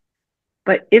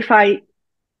 But if I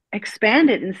expand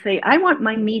it and say, I want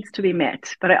my needs to be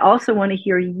met, but I also want to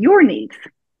hear your needs.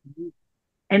 Mm-hmm.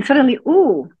 And suddenly,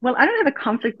 well, I don't have a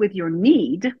conflict with your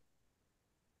need.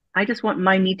 I just want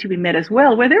my need to be met as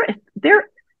well. Where there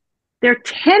are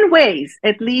 10 ways,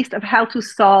 at least, of how to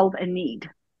solve a need.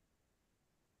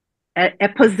 A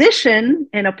position,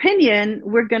 an opinion,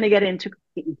 we're going to get into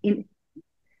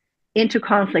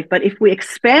conflict. But if we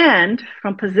expand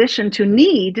from position to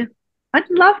need, I'd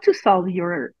love to solve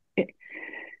your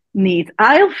needs.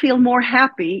 I'll feel more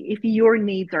happy if your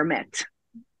needs are met.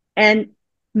 And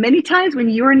many times when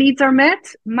your needs are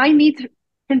met, my needs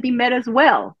can be met as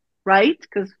well, right?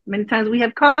 Because many times we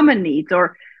have common needs,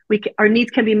 or our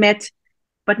needs can be met,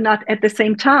 but not at the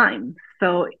same time.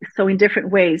 So in different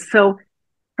ways. So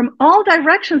from all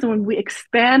directions, when we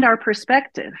expand our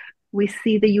perspective, we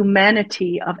see the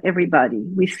humanity of everybody.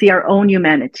 We see our own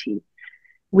humanity.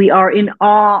 We are in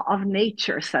awe of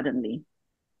nature suddenly.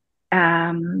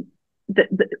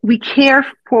 We care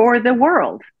for the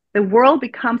world. The world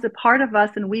becomes a part of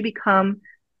us, and we become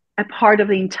a part of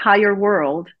the entire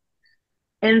world.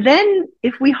 And then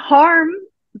if we harm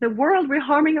the world, we're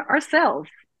harming ourselves.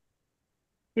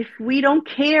 If we don't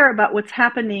care about what's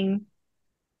happening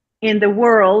in the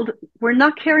world, we're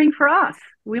not caring for us.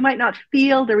 We might not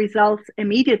feel the results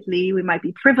immediately. We might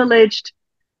be privileged,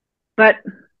 but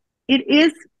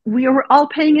we are all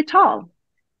paying a toll,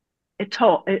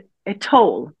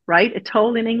 right? A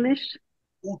toll in English.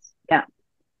 Yes. Yeah.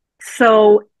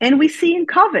 So, and we see in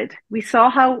COVID, we saw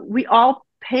how we all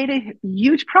paid a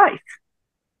huge price.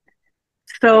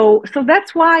 So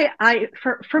that's why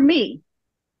for me,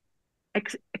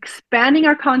 expanding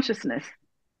our consciousness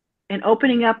and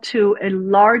opening up to a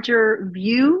larger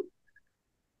view,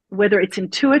 whether it's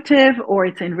intuitive or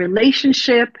it's in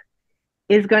relationship,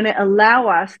 is going to allow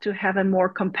us to have a more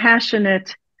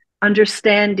compassionate,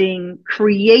 understanding,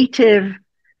 creative,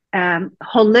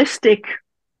 holistic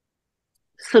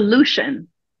solution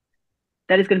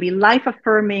that is going to be life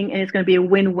affirming, and it's going to be a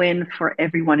win-win for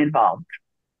everyone involved.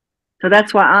 So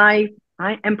that's why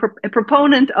I am a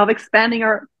proponent of expanding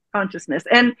our consciousness.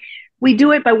 And we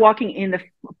do it by walking in the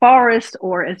forest,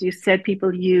 or as you said,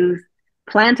 people use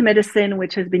plant medicine,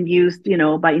 which has been used,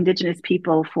 by indigenous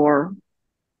people for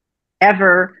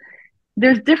ever.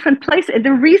 There's different places.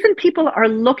 The reason people are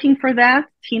looking for that,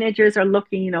 teenagers are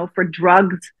looking, for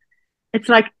drugs. It's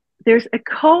like there's a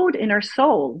code in our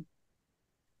soul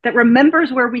that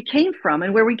remembers where we came from.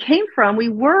 And where we came from, we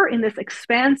were in this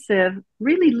expansive,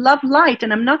 really love light.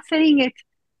 And I'm not saying it,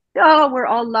 we're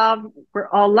all love, we're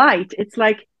all light. It's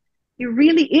like it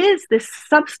really is this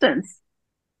substance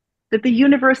that the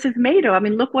universe is made of. I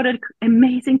mean, look what an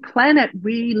amazing planet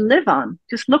we live on.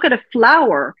 Just look at a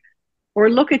flower, or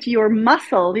look at your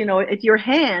muscle, at your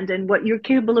hand and what you're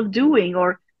capable of doing.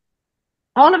 Or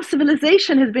all of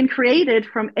civilization has been created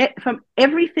from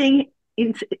everything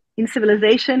in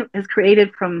civilization is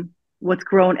created from what's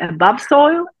grown above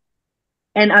soil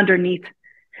and underneath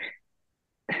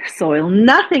soil.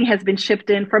 Nothing has been shipped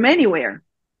in from anywhere.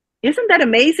 Isn't that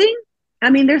amazing? I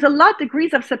mean, there's a lot of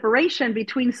degrees of separation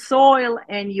between soil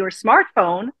and your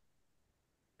smartphone,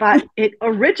 but it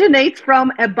originates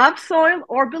from above soil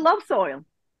or below soil.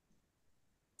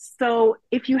 So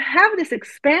if you have this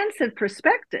expansive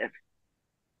perspective,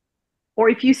 or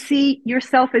if you see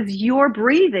yourself as your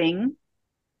breathing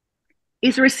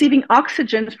is receiving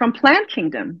oxygen from plant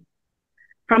kingdom,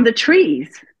 from the trees,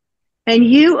 and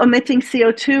you emitting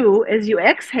CO2 as you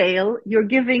exhale, you're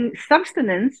giving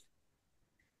sustenance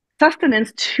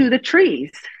to the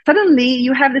trees. Suddenly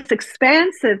you have this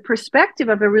expansive perspective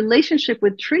of a relationship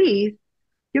with trees.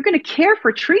 You're going to care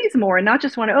for trees more and not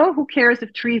just want to, oh, who cares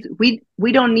if trees,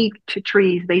 we don't need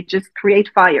trees, they just create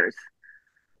fires.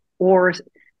 Or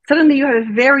suddenly you have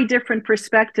a very different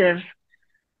perspective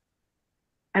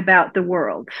about the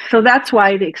world. So that's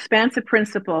why the expansive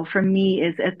principle for me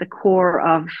is at the core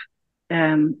of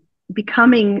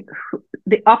becoming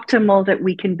the optimal that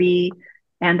we can be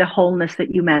and the wholeness that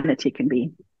humanity can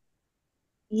be.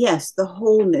 Yes, the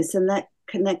wholeness and that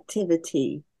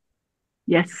connectivity.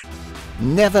 Yes.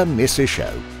 Never miss a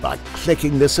show by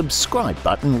clicking the subscribe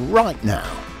button right now.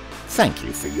 Thank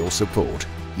you for your support.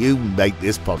 You make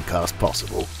this podcast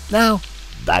possible. Now,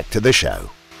 back to the show.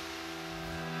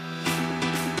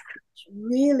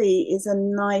 Really is a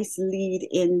nice lead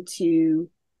into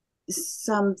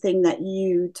something that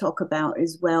you talk about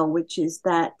as well, which is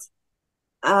that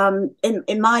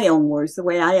in my own words, the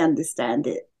way I understand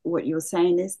it, what you're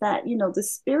saying is that, you know, the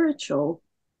spiritual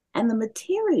and the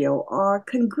material are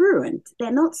congruent.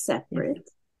 They're not separate. Yes.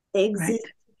 They exist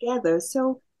together.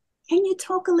 So can you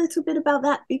talk a little bit about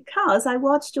that? Because I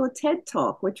watched your TED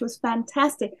Talk, which was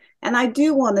fantastic. And I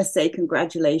do want to say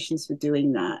congratulations for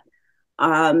doing that.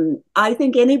 I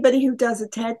think anybody who does a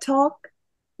TED Talk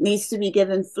needs to be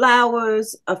given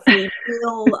flowers, a free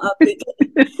meal.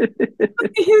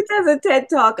 Who does a TED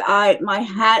Talk? My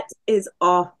hat is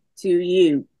off to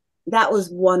you. That was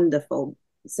wonderful.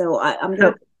 So I'm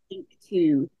going to link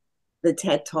to the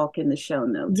TED Talk in the show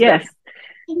notes. Yes.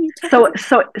 So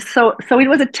it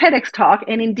was a TEDx talk,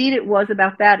 and indeed it was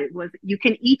about that. It was, you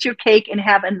can eat your cake and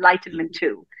have enlightenment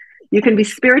too. You can be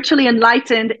spiritually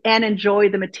enlightened and enjoy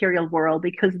the material world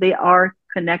because they are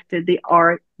connected, they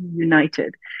are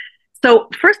united. So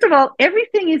first of all,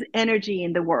 everything is energy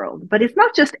in the world, but it's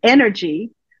not just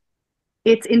energy,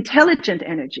 it's intelligent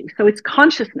energy. So it's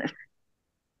consciousness.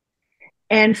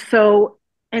 And so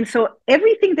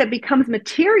everything that becomes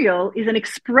material is an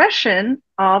expression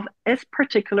of a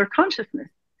particular consciousness.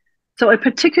 So a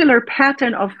particular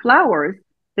pattern of flowers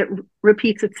that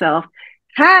repeats itself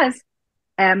has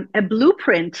a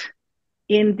blueprint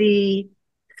in the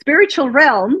spiritual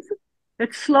realms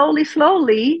that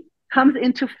slowly comes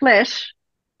into flesh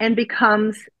and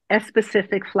becomes a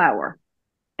specific flower.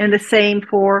 And the same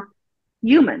for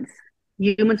humans.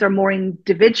 Humans are more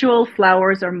individual,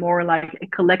 flowers are more like a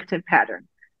collective pattern.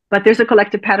 But there's a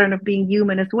collective pattern of being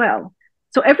human as well.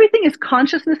 So everything is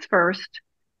consciousness first.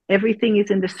 Everything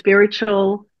is in the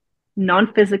spiritual,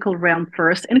 non-physical realm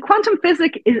first. And quantum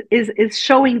physics is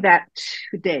showing that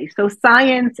today. So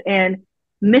science and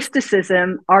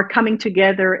mysticism are coming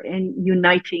together and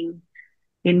uniting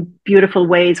in beautiful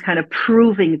ways, kind of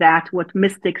proving that what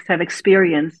mystics have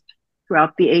experienced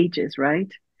throughout the ages,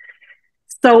 right?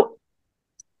 So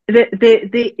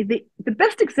the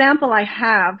best example I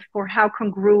have for how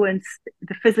congruent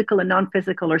the physical and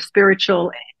non-physical or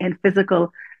spiritual and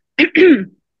physical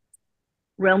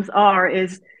realms are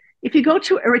is if you go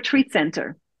to a retreat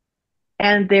center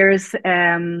and there's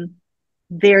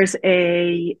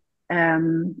a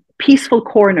peaceful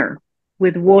corner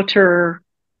with water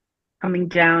coming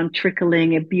down,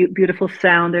 trickling, a beautiful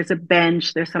sound. There's a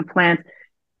bench, there's some plants.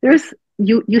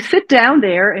 You sit down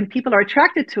there and people are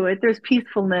attracted to it. There's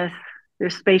peacefulness,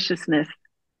 there's spaciousness.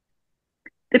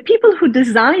 The people who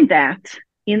designed that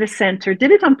in the center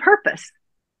did it on purpose.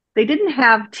 They didn't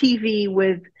have TV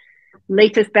with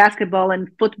latest basketball and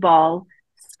football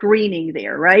screening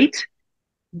there, right?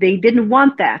 They didn't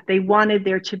want that. They wanted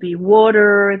there to be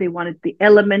water. They wanted the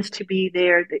elements to be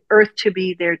there, the earth to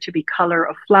be there, to be color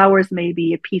of flowers,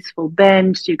 maybe a peaceful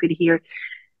bench you could hear.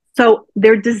 So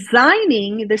they're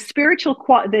designing the spiritual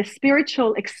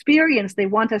experience they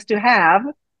want us to have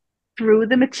through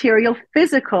the material,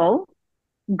 physical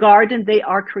garden they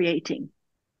are creating.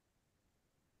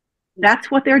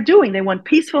 That's what they're doing. They want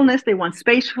peacefulness. They want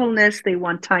spacefulness. They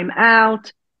want time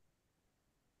out.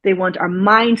 They want our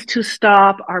minds to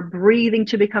stop, our breathing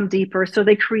to become deeper. So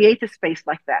they create a space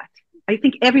like that. I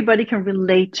think everybody can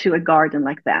relate to a garden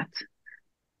like that.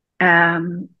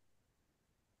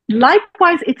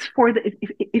 Likewise, it's for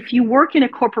if you work in a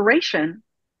corporation,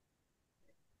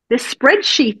 the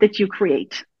spreadsheet that you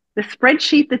create, the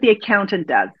spreadsheet that the accountant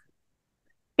does,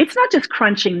 it's not just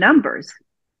crunching numbers.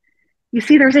 You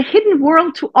see, there's a hidden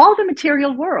world to all the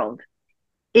material world.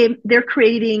 They're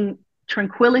creating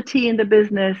tranquility in the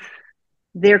business.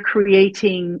 They're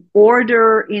creating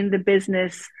order in the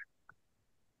business.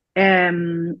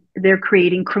 They're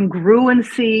creating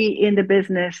congruency in the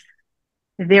business.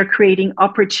 They're creating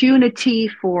opportunity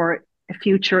for a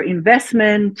future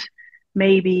investment,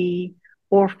 maybe,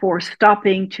 or for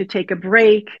stopping to take a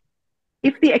break.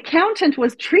 If the accountant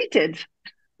was treated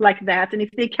like that, and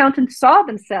if the accountant saw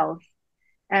themselves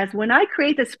as, when I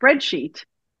create a spreadsheet,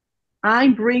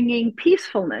 I'm bringing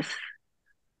peacefulness,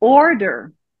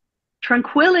 order,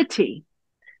 tranquility,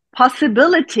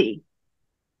 possibility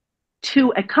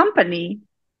to a company,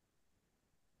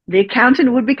 the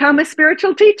accountant would become a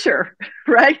spiritual teacher,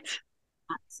 right?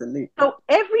 Absolutely. So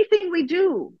everything we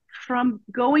do, from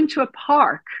going to a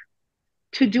park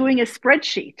to doing a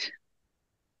spreadsheet,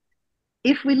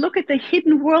 if we look at the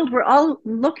hidden world, we're all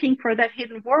looking for that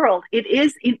hidden world. It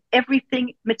is in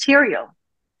everything material.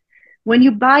 When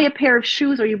you buy a pair of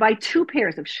shoes, or you buy 2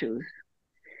 pairs of shoes,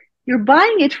 you're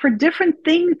buying it for different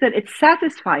things that it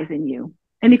satisfies in you.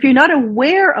 And if you're not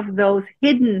aware of those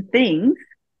hidden things,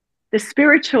 the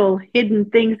spiritual hidden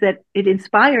things that it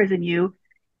inspires in you,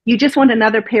 you just want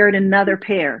another pair and another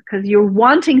pair, because you're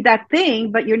wanting that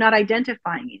thing, but you're not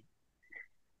identifying it.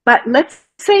 But let's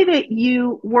say that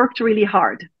you worked really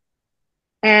hard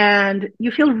and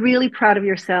you feel really proud of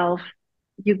yourself.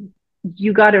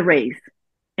 You got a raise,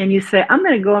 and you say, I'm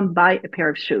going to go and buy a pair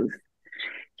of shoes.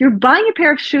 You're buying a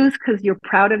pair of shoes because you're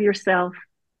proud of yourself,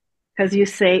 because you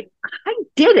say, I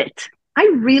did it. I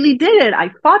really did it.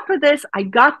 I fought for this. I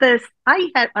got this.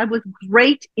 I was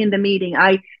great in the meeting.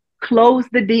 I closed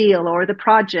the deal or the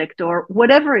project or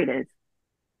whatever it is.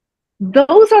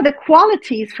 Those are the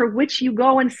qualities for which you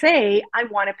go and say, I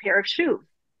want a pair of shoes.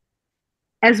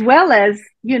 As well as,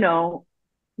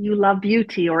 you love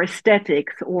beauty or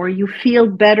aesthetics, or you feel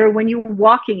better when you're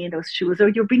walking in those shoes, or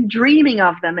you've been dreaming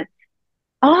of them. And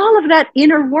all of that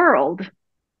inner world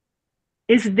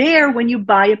is there when you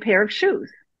buy a pair of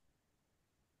shoes.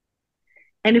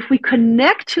 And if we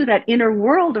connect to that inner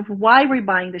world of why we're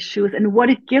buying the shoes and what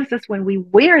it gives us when we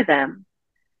wear them,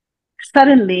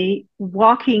 suddenly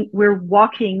we're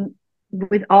walking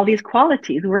with all these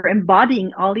qualities. We're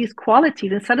embodying all these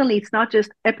qualities. And suddenly it's not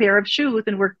just a pair of shoes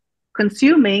and we're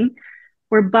consuming,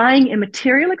 we're buying a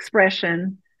material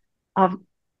expression of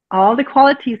all the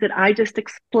qualities that I just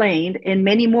explained, and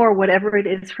many more, whatever it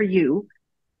is for you,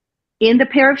 in the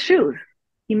pair of shoes.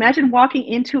 Imagine walking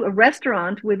into a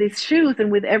restaurant with these shoes,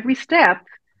 and with every step,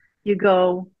 you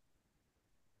go,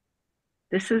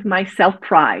 this is my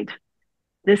self-pride.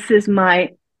 This is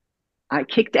I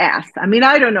kicked ass. I mean,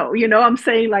 I don't know, I'm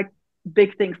saying like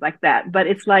big things like that, but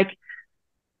it's like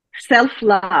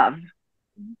self-love,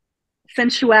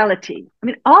 sensuality. I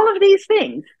mean, all of these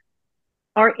things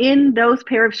are in those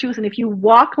pair of shoes. And if you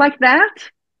walk like that,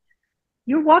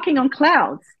 you're walking on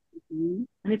clouds. Mm-hmm.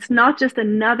 And it's not just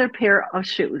another pair of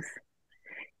shoes.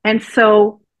 And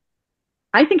so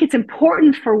I think it's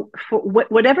important for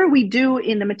whatever we do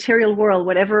in the material world,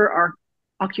 whatever our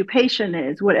occupation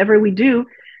is, whatever we do,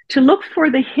 to look for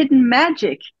the hidden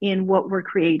magic in what we're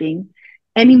creating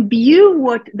and imbue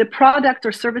what the product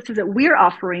or services that we're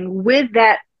offering with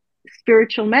that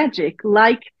spiritual magic,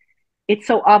 like it's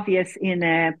so obvious in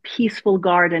a peaceful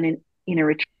garden in a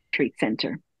retreat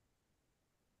center.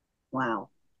 Wow.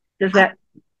 Does that?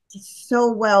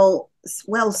 So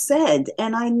well said.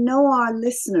 And I know our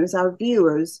listeners, our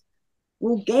viewers,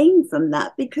 will gain from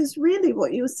that, because really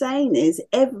what you're saying is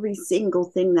every single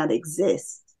thing that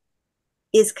exists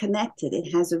is connected.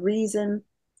 It has a reason.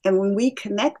 And when we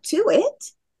connect to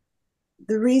it,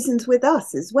 the reason's with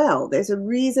us as well. There's a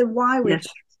reason why we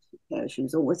choose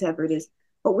shoes or whatever it is.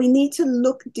 But we need to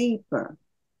look deeper.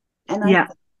 And I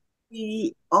think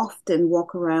we often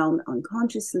walk around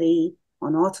unconsciously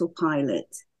on autopilot.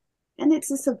 And it's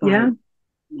a survival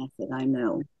method, I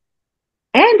know.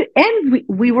 And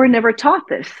we were never taught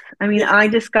this. I mean, I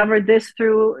discovered this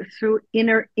through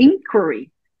inner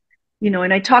inquiry,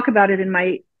 and I talk about it in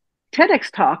my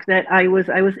TEDx talk, that I was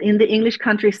in the English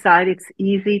countryside. It's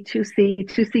easy to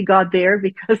see God there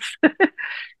because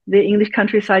the English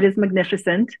countryside is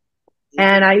magnificent.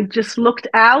 And I just looked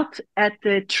out at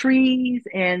the trees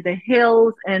and the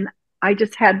hills, and I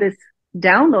just had this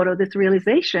download of this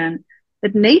realization.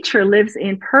 that nature lives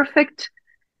in perfect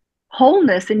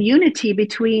wholeness and unity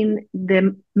between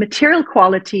the material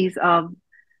qualities of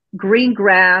green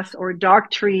grass or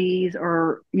dark trees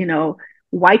or,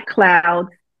 white clouds,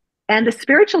 and the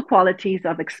spiritual qualities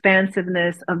of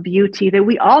expansiveness, of beauty that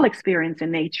we all experience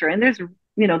in nature. And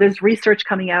there's research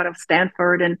coming out of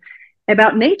Stanford and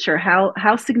about nature,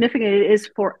 how significant it is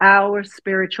for our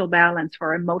spiritual balance, for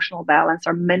our emotional balance,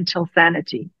 our mental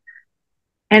sanity.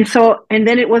 And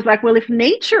then it was like, well, if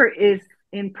nature is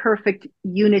in perfect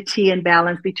unity and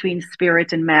balance between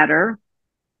spirit and matter,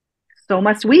 so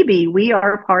must we be. We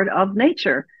are part of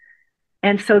nature.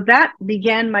 And so that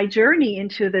began my journey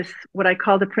into this, what I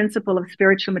call the principle of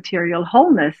spiritual material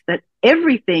wholeness, that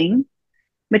everything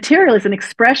material is an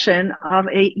expression of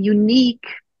a unique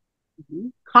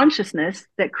consciousness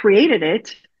that created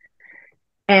it.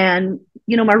 And,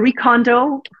 Marie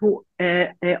Kondo, who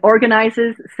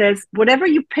organizes, says, whatever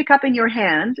you pick up in your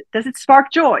hand, does it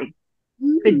spark joy?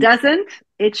 If it doesn't,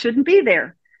 it shouldn't be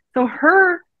there. So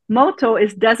her motto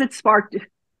is, does it spark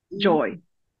joy?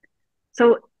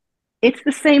 So it's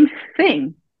the same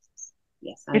thing.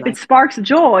 Yes, if it sparks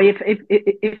joy,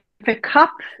 if a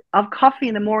cup of coffee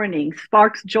in the morning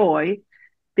sparks joy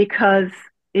because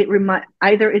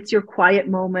either it's your quiet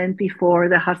moment before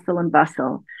the hustle and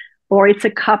bustle, or it's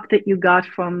a cup that you got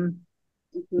from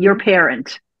your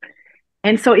parent.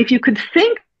 And so if you could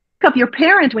think of your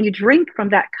parent when you drink from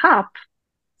that cup,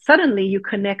 suddenly you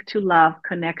connect to love,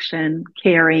 connection,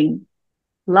 caring.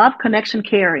 Love, connection,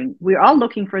 caring. We're all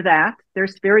looking for that.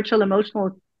 There's spiritual,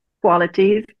 emotional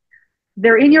qualities.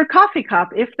 They're in your coffee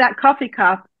cup if that coffee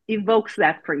cup evokes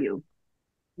that for you.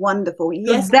 Wonderful.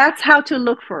 Yes. So that's how to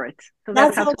look for it. So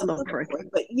that's how to look for it.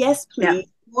 But yes, please. Yeah.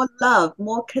 More love,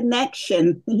 more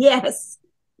connection. Yes.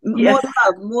 More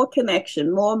love, more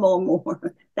connection,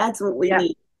 more. That's what we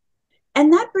need.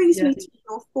 And that brings me to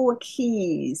your 4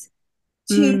 keys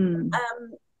to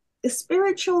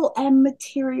spiritual and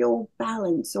material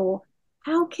balance, or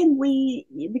how can we,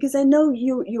 because I know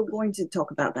you're going to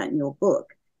talk about that in your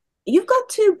book. You've got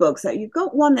 2 books. You've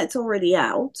got one that's already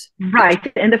out.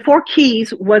 Right. And the 4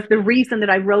 keys was the reason that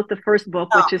I wrote the first book,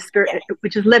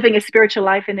 which is living a spiritual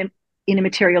life in a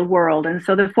material world. And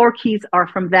so the 4 keys are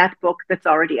from that book that's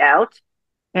already out.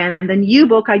 And the new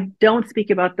book, I don't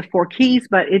speak about the 4 keys,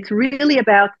 but it's really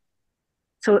about,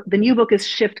 so the new book is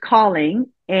Shift Calling.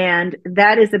 And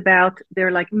that is about, there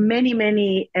are like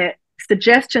many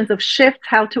suggestions of shifts,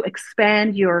 how to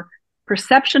expand your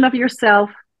perception of yourself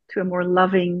to a more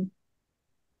loving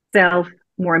self,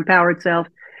 more empowered self,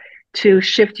 to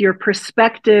shift your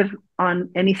perspective on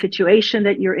any situation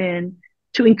that you're in,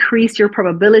 to increase your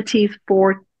probabilities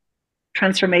for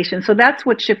transformation. So that's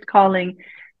what Shift Calling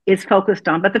is focused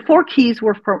on. But the 4 keys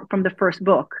were from the first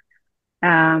book.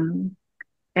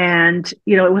 And,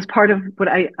 it was part of what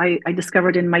I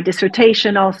discovered in my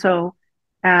dissertation also.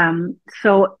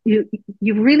 So you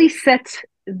really set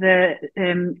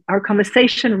our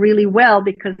conversation really well,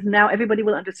 because now everybody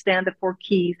will understand the 4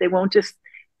 keys. They won't just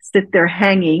sit there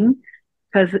hanging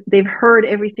because they've heard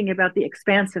everything about the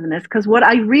expansiveness. Because what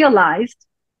I realized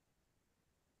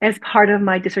as part of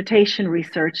my dissertation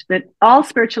research, that all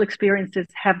spiritual experiences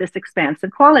have this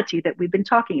expansive quality that we've been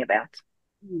talking about.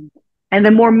 And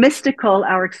the more mystical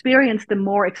our experience, the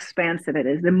more expansive it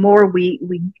is. The more we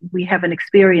have an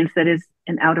experience that is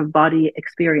an out-of-body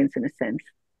experience, in a sense.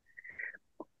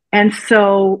 And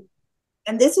so,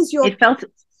 and this is your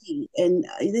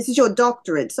this is your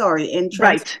doctorate, in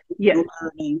transformative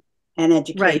learning and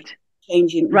education,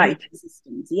 changing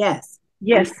systems. Yes.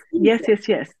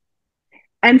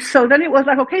 And so then it was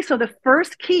like, okay, so the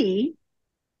first key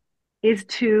is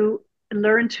to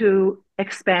learn to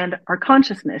expand our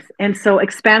consciousness. And so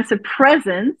expansive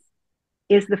presence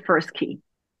is the first key,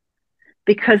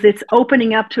 because it's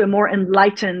opening up to a more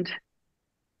enlightened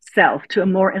self, to a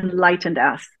more enlightened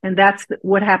us. And that's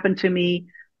what happened to me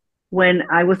when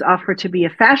I was offered to be a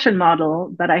fashion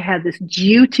model, that I had this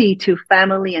duty to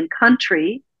family and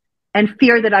country and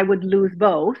fear that I would lose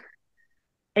both.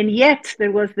 And yet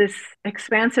there was this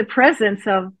expansive presence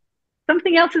of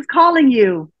something else is calling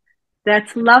you,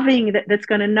 that's loving, that's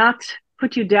going to not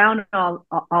put you down all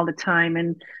the time.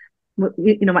 And,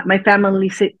 my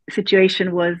family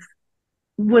situation was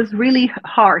really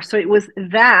harsh. So it was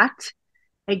that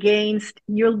against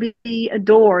you'll be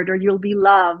adored, or you'll be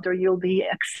loved, or you'll be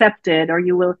accepted, or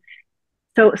you will.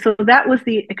 So that was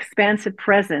the expansive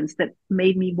presence that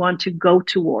made me want to go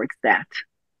towards that.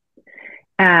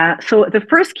 So the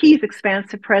first key is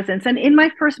expansive presence. And in my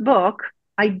first book,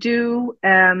 I do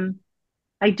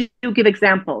give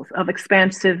examples of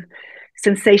expansive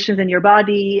sensations in your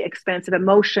body, expansive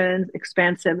emotions,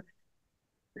 expansive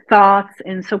thoughts,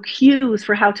 and so cues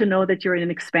for how to know that you're in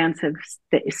an expansive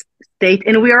state.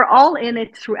 And we are all in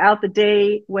it throughout the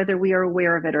day, whether we are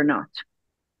aware of it or not.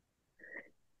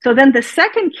 So then the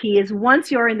second key is, once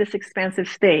you're in this expansive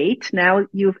state, now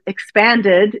you've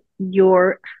expanded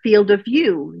your field of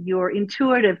view, your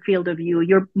intuitive field of view.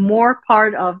 You're more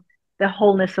part of the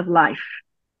wholeness of life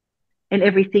and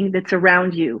everything that's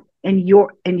around you and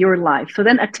your life. So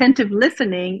then attentive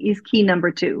listening is key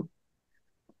number 2.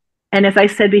 And as I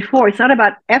said before, it's not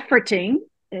about efforting,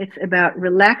 it's about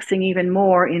relaxing even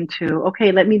more into,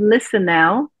 okay, let me listen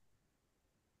now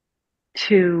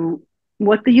to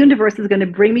what the universe is going to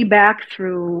bring me back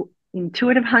through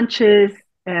intuitive hunches,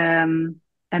 a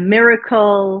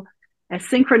miracle, a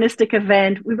synchronistic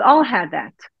event. We've all had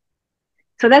that.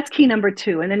 So that's key number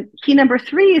 2. And then key number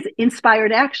 3 is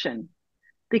inspired action.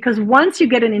 Because once you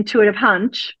get an intuitive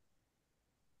hunch,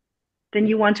 then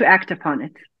you want to act upon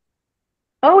it.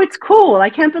 Oh, it's cool. I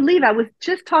can't believe I was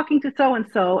just talking to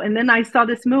so-and-so, and then I saw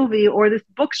this movie or this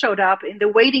book showed up in the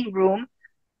waiting room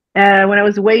when I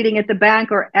was waiting at the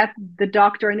bank or at the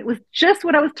doctor, and it was just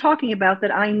what I was talking about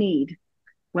that I need.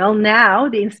 Well, now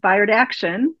the inspired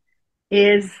action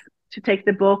is to take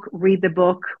the book, read the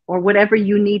book, or whatever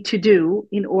you need to do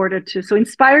in order to. So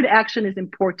inspired action is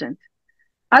important.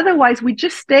 Otherwise, we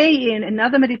just stay in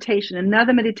another meditation,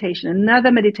 another meditation,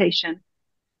 another meditation.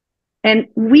 And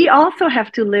we also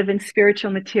have to live in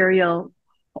spiritual material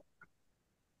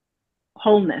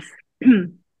wholeness.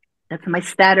 That's my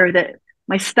stutter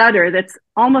that's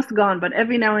almost gone, but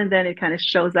every now and then it kind of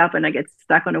shows up and I get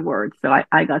stuck on a word. So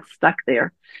I got stuck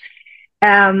there.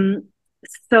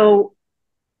 So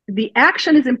the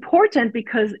action is important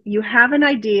because you have an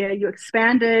idea, you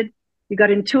expanded, you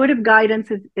got intuitive guidance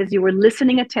as you were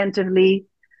listening attentively.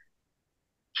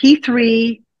 Key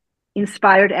 3,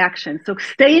 inspired action. So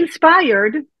stay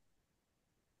inspired,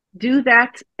 do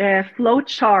that flow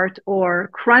chart or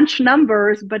crunch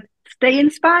numbers, but stay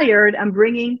inspired. I'm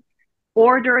bringing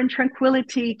order and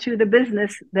tranquility to the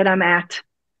business that I'm at.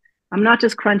 I'm not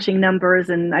just crunching numbers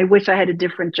and I wish I had a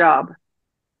different job.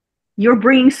 You're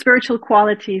bringing spiritual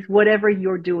qualities, whatever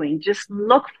you're doing. Just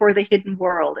look for the hidden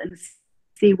world and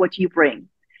see what you bring.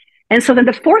 And so then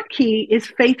the 4th key is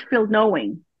faith-filled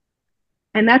knowing.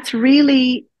 And that's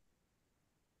really,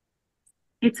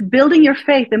 it's building your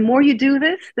faith. The more you do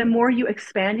this, the more you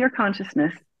expand your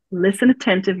consciousness, listen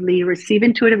attentively, receive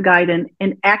intuitive guidance,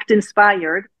 and act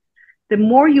inspired. The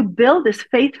more you build this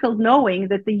faith-filled knowing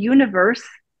that the universe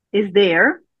is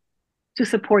there to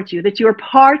support you, that you're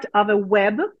part of a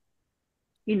web.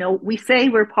 You know, we say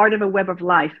we're part of a web of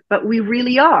life, but we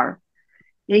really are.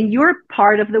 And you're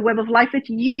part of the web of life that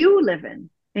you live in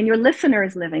and your listener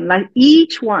is living, like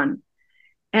each one.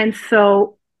 And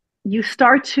so you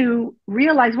start to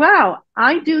realize, wow,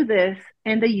 I do this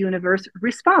and the universe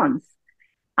responds.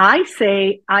 I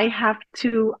say, how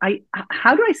do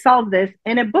I solve this?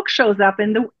 And a book shows up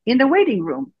in the waiting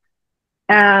room.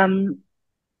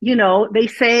 You know, they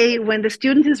say when the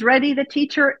student is ready, the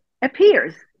teacher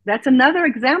appears. That's another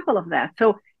example of that.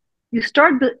 So you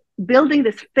start building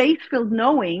this faith-filled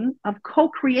knowing of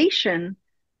co-creation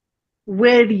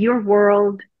with your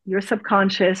world, your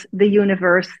subconscious, the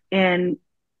universe, and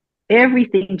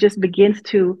everything just begins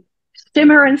to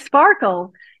shimmer and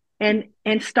sparkle and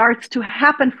starts to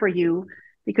happen for you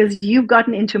because you've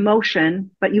gotten into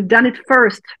motion, but you've done it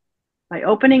first by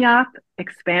opening up,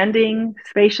 expanding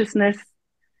spaciousness,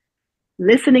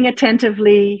 listening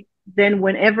attentively. Then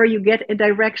whenever you get a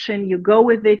direction, you go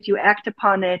with it, you act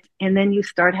upon it, and then you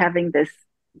start having this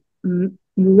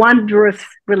wondrous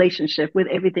relationship with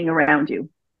everything around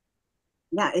you.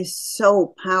 That is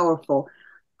so powerful.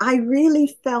 I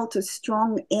really felt a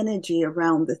strong energy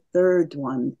around the 3rd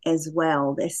one as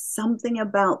well. There's something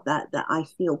about that I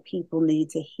feel people need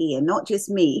to hear, not just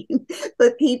me,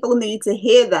 but people need to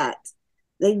hear that.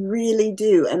 They really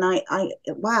do. And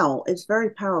wow, it's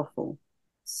very powerful.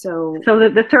 So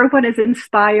the 3rd one is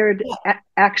inspired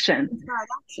action. Inspired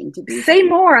action to be. Say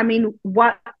more. I mean,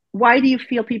 why do you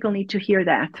feel people need to hear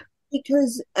that?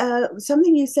 Because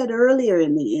something you said earlier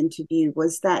in the interview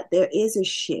was that there is a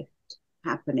shift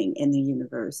happening in the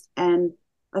universe. And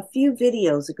a few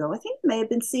videos ago, I think it may have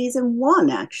been season 1,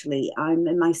 actually. I'm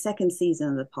in my 2nd season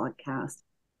of the podcast.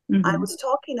 Mm-hmm. I was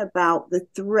talking about the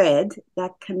thread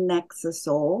that connects us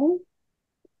all.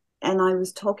 And I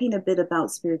was talking a bit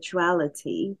about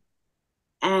spirituality,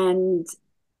 and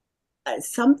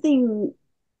something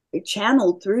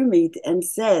channeled through me and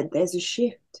said, there's a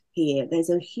shift here. There's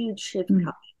a huge shift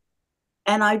coming.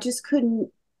 And I just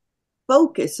couldn't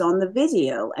focus on the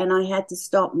video. And I had to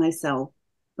stop myself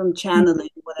from channeling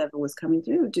whatever was coming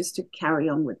through just to carry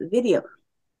on with the video.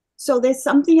 So there's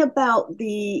something about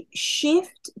the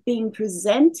shift being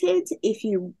presented. If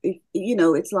you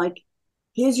know, it's like,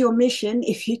 here's your mission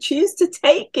if you choose to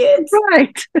take it.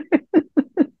 Right.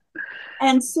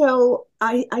 And so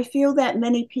I feel that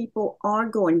many people are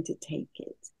going to take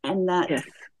it. And that, yes.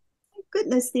 thank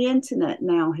goodness, the internet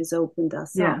now has opened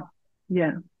us up.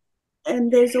 Yeah.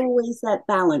 And there's always that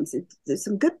balance. There's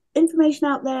some good information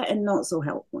out there and not so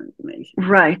helpful information.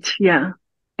 Right. Yeah.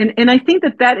 And I think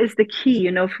that is the key. You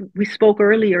know, we spoke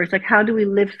earlier. It's like, how do we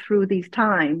live through these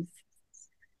times?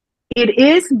 It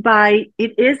is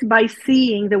by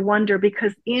seeing the wonder,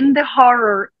 because in the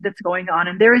horror that's going on,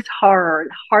 and there is horror,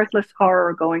 heartless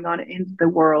horror going on in the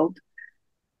world,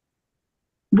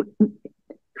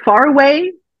 far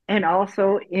away and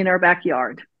also in our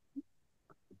backyard.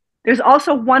 There's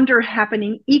also wonder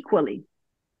happening equally.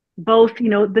 Both, you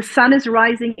know, the sun is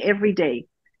rising every day.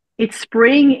 It's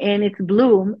spring and it's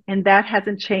bloom, and that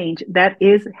hasn't changed. That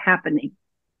is happening,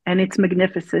 and it's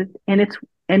magnificent, and it's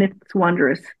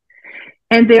wondrous.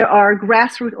 And there are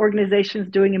grassroots organizations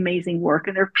doing amazing work,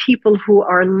 and there are people who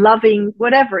are loving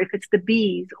whatever, if it's the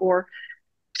bees or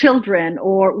children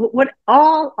or what,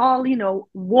 all you know,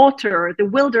 water, the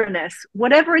wilderness,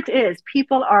 whatever it is,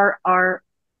 people are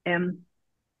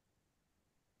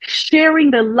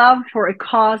sharing the love for a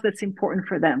cause that's important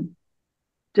for them.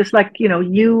 Just like, you know,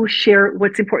 you share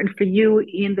what's important for you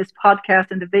in this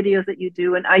podcast and the videos that you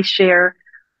do, and I share,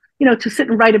 you know, to sit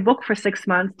and write a book for 6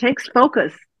 months takes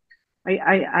focus.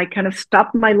 I kind of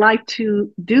stopped my life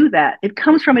to do that. It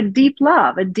comes from a deep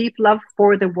love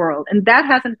for the world, and that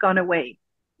hasn't gone away.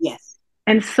 Yes.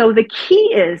 And so the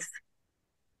key is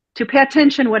to pay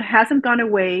attention what hasn't gone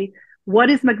away, what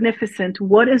is magnificent,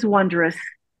 what is wondrous,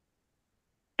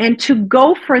 and to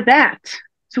go for that,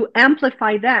 to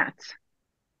amplify that.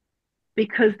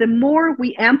 Because the more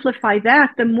we amplify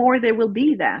that, the more there will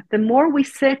be that. The more we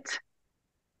sit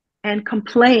and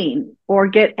complain or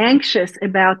get anxious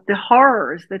about the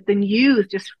horrors that the news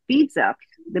just feeds up,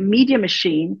 the media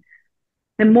machine,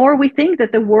 the more we think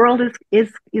that the world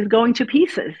is going to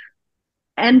pieces.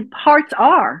 And parts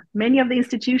are. Many of the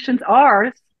institutions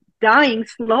are dying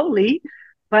slowly,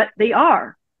 but they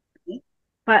are.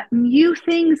 But new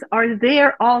things are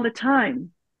there all the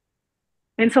time.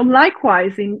 And so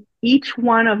likewise, in each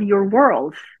one of your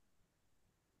worlds,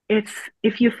 it's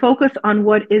if you focus on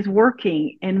what is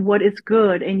working and what is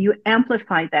good, and you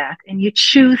amplify that, and you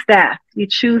choose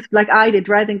like I did,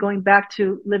 rather than going back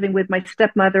to living with my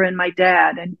stepmother and my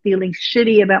dad and feeling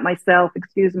shitty about myself,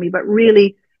 but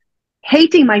really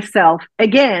hating myself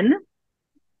again.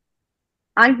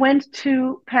 I went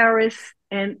to Paris,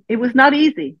 and it was not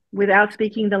easy without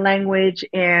speaking the language,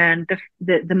 and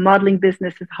the modeling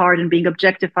business is hard, and being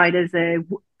objectified as a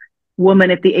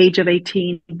woman at the age of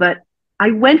 18. But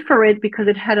I went for it because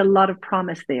it had a lot of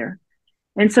promise there.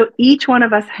 And so each one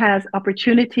of us has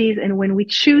opportunities. And when we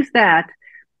choose that,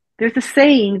 there's a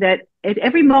saying that at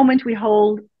every moment we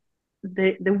hold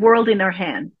the world in our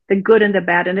hand, the good and the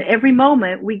bad. And at every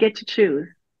moment we get to choose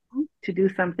to do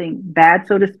something bad,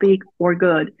 so to speak, or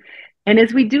good. And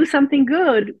as we do something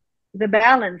good, the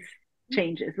balance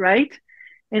changes, right?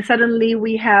 And suddenly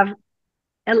we have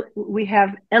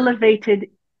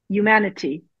elevated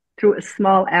humanity through a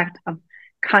small act of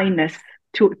kindness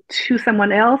to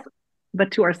someone else,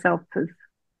 but to ourselves as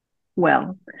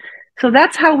well. So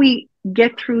that's how we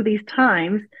get through these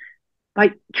times,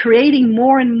 by creating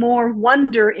more and more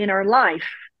wonder in our life,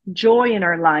 joy in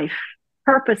our life,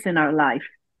 purpose in our life,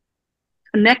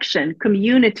 connection,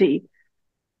 community,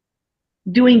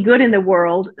 doing good in the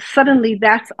world. Suddenly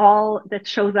that's all that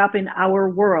shows up in our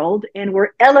world, and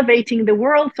we're elevating the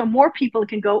world so more people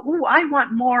can go, "Ooh, I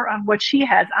want more of what she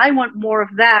has. I want more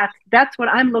of that. That's what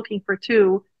I'm looking for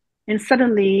too." And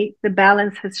suddenly the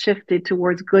balance has shifted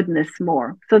towards goodness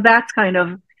more. So that's kind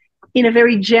of, in a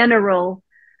very general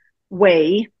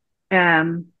way,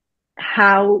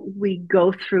 how we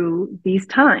go through these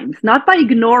times, not by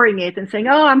ignoring it and saying,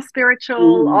 "Oh, I'm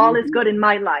spiritual, all is good in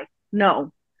my life."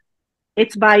 No.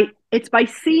 It's by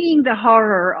seeing the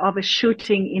horror of a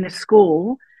shooting in a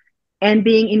school and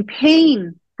being in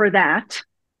pain for that,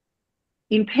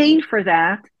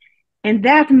 and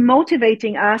that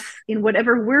motivating us in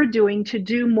whatever we're doing to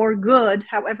do more good,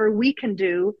 however we can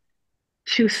do,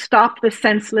 to stop the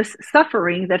senseless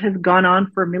suffering that has gone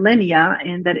on for millennia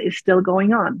and that is still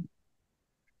going on.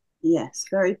 Yes,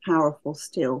 very powerful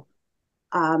still.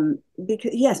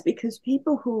 Because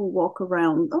people who walk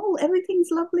around, oh,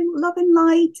 everything's lovely, love and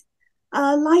light,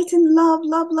 light and love,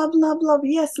 love, love, love, love.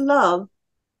 Yes, love,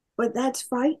 but that's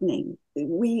frightening.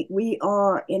 We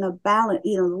are in a balance.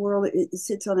 You know, the world, it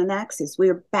sits on an axis.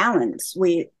 We're balanced.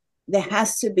 there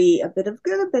has to be a bit of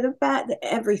good, a bit of bad,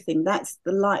 everything. That's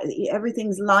the light.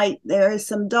 Everything's light. There is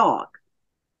some dark.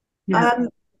 Yeah.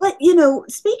 But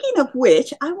speaking of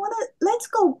which, let's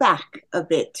go back a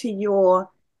bit to your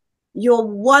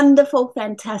wonderful,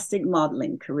 fantastic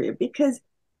modeling career. Because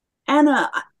Anna,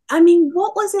 I mean,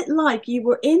 what was it like? You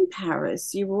were in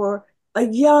Paris. You were a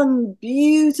young,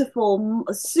 beautiful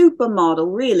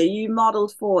supermodel, really. You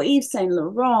modeled for Yves Saint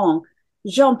Laurent,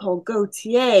 Jean-Paul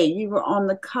Gaultier. You were on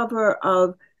the cover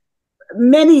of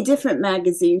many different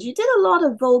magazines. You did a lot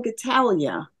of Vogue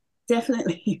Italia,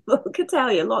 definitely Vogue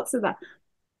Italia, lots of that.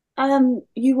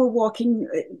 You were walking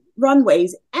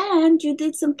runways, and you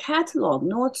did some catalog,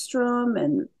 Nordstrom,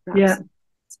 and perhaps. Yeah.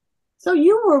 So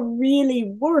you were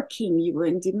really working. You were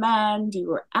in demand. You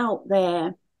were out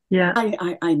there. Yeah.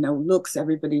 I know looks.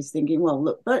 Everybody's thinking, well,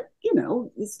 look, but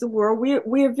it's the world.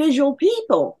 We're visual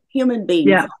people, human beings.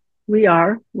 Yeah, we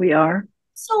are. We are.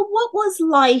 So what was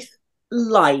life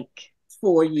like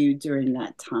for you during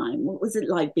that time? What was it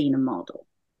like being a model?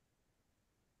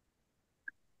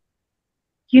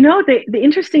 The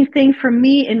interesting thing for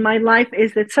me in my life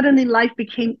is that suddenly life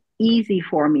became easy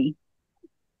for me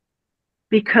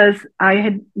because I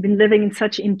had been living in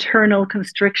such internal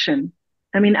constriction.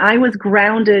 I mean, I was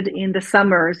grounded in the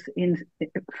summers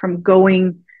from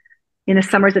going in the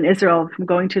summers in Israel, from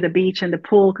going to the beach and the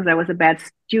pool because I was a bad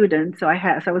student. So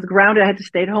I was grounded. I had to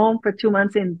stay at home for 2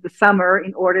 months in the summer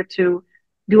in order to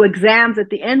do exams at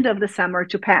the end of the summer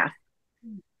to pass.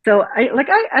 So I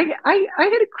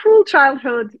had a cruel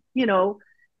childhood,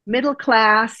 middle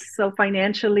class, so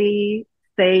financially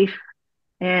safe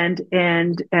and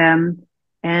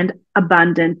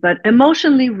abundant, but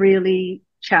emotionally really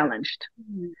challenged.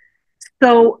 Mm-hmm.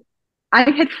 So I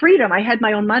had freedom. I had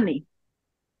my own money.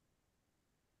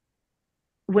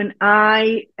 When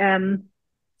so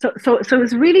it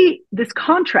was really this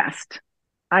contrast.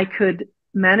 I could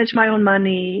manage my own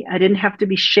money. I didn't have to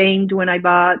be shamed when I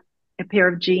bought a pair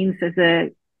of jeans as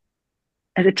a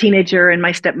teenager, and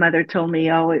my stepmother told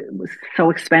me, oh, it was so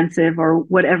expensive or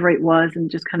whatever it was, and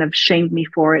just kind of shamed me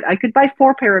for it. I could buy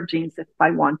 4 pair of jeans if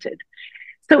I wanted.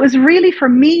 So it was really, for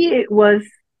me, it was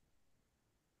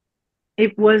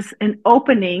an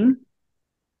opening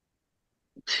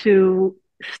to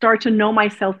start to know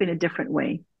myself in a different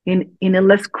way, in a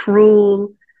less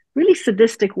cruel, really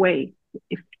sadistic way,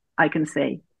 if I can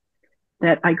say,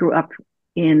 that I grew up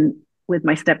in with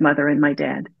my stepmother and my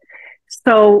dad.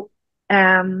 So,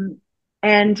 and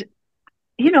I'm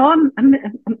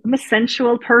a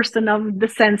sensual person of the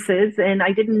senses, and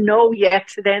I didn't know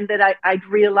yet then that I'd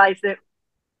realized that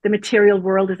the material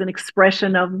world is an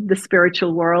expression of the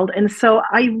spiritual world. And so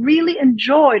I really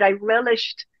I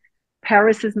relished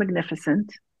Paris is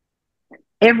magnificent.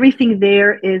 Everything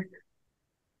there is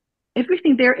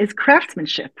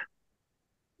craftsmanship.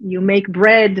 You make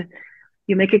bread,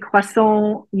 you make a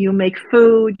croissant, you make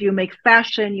food, you make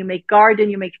fashion, you make garden,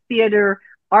 you make theater,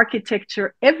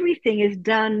 architecture. Everything is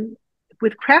done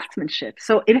with craftsmanship.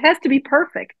 So it has to be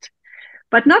perfect,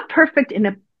 but not perfect it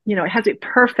has to be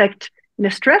perfect in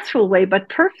a stressful way, but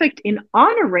perfect in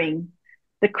honoring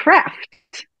the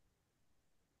craft.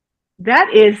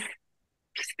 That is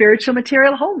spiritual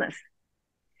material wholeness.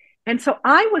 And so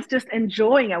I was just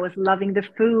enjoying, I was loving the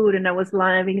food, and I was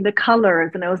loving the colors,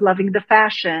 and I was loving the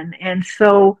fashion. And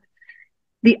so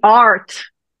the art.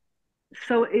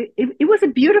 So it was a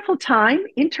beautiful time.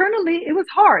 Internally, it was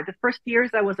hard. The first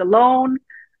years I was alone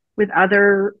with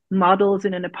other models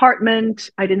in an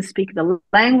apartment. I didn't speak the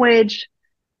language.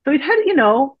 So it had,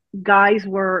 guys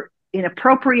were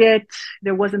inappropriate.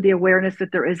 There wasn't the awareness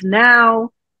that there is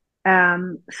now.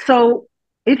 So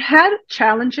it had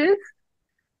challenges,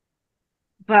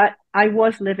 but I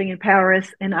was living in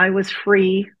Paris and I was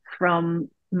free from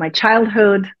my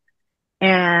childhood,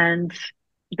 and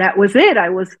that was it. I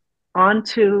was on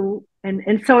to,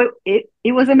 and so it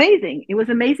was amazing. It was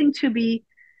amazing to be,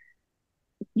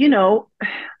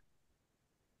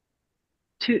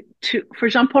 for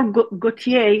Jean-Paul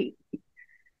Gaultier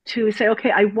to say,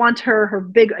 okay, I want her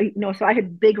big, so I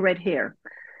had big red hair.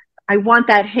 I want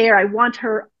that hair. I want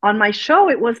her on my show.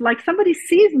 It was like somebody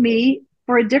sees me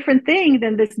for a different thing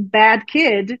than this bad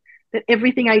kid, that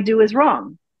everything I do is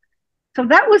wrong. So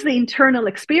that was the internal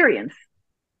experience.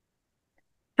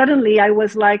 Suddenly I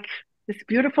was like this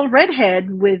beautiful redhead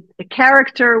with a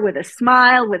character, with a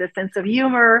smile, with a sense of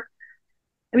humor.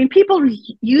 I mean, people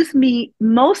use me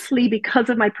mostly because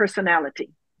of my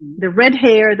personality, the red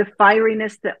hair, the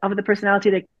fieriness of the personality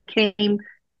that came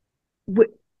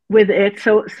with it.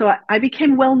 So I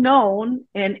became well known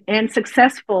and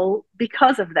successful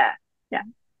because of that. Yeah.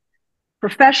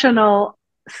 Professional.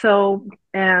 So,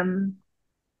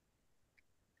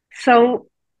 So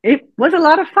it was a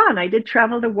lot of fun. I did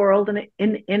travel the world, and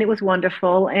it was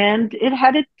wonderful. And it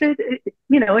had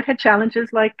it had challenges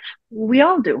like we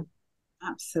all do.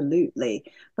 Absolutely.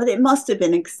 But it must have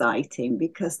been exciting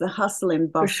because the hustle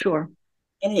and For bustle. sure.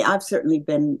 And I've certainly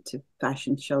been to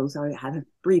fashion shows. I had a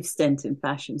brief stint in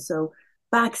fashion. So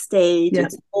backstage, Yeah.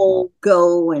 it's all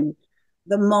go, and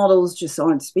the models just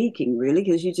aren't speaking really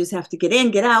because you just have to get in,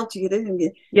 get out, you get in and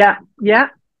get Yeah. Yeah.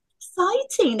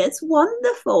 exciting. It's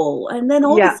wonderful. And then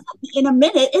all of a Yeah. sudden, in a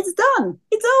minute, it's done.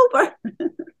 It's over.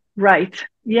 Right.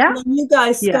 Yeah. And then you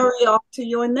guys Yeah. scurry off to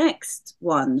your next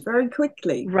one very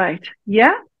quickly. Right.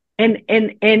 Yeah. And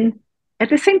at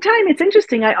the same time, it's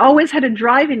interesting. I always had a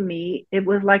drive in me. It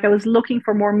was like I was looking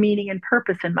for more meaning and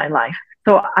purpose in my life.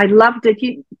 So I loved it.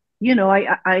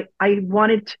 I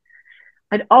wanted,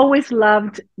 I'd always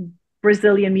loved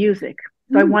Brazilian music.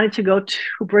 So I wanted to go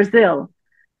to Brazil.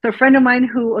 So a friend of mine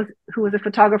who was a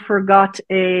photographer got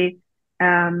a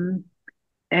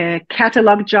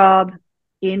catalog job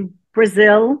in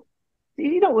Brazil.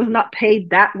 It was not paid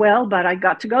that well, but I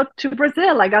got to go to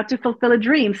Brazil. I got to fulfill a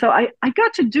dream. So I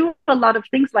got to do a lot of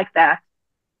things like that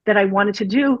I wanted to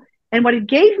do. And what it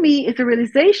gave me is a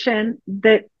realization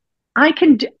that I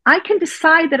can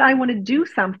decide that I want to do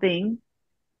something,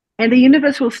 and the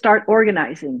universe will start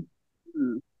organizing.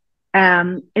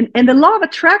 And the law of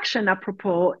attraction,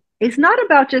 apropos, is not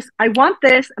about just, I want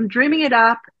this, I'm dreaming it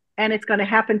up, and it's going to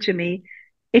happen to me.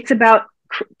 It's about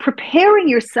preparing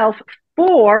yourself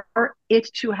for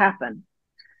it to happen.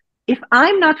 If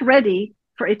I'm not ready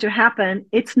for it to happen,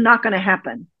 it's not going to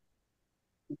happen.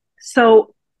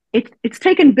 So it's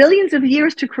taken billions of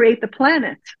years to create the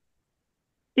planet.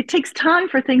 It takes time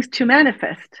for things to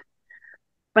manifest.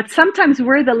 But sometimes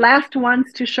we're the last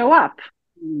ones to show up.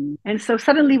 And so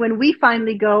suddenly when we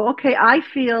finally go, okay, I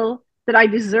feel that I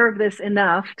deserve this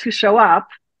enough to show up,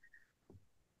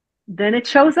 then it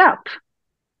shows up.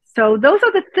 So those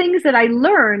are the things that I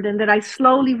learned and that I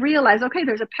slowly realized, okay,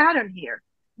 there's a pattern here.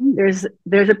 There's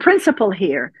a principle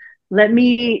here. Let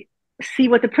me see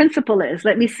what the principle is.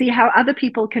 Let me see how other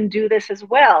people can do this as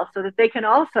well so that they can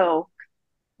also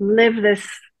live this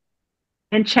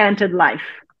enchanted life.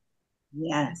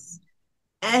 Yes.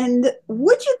 And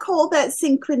would you call that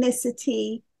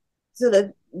synchronicity, sort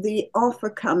of the offer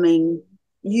coming,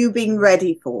 you being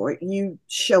ready for it, you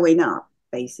showing up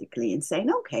basically and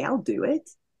saying, okay, I'll do it?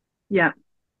 Yeah.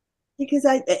 Because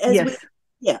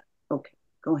okay,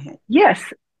 go ahead.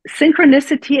 Yes,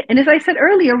 synchronicity. And as I said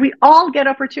earlier, we all get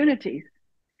opportunities.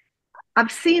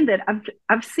 I've seen that.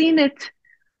 I've seen it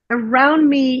around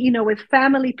me, with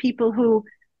family, people who,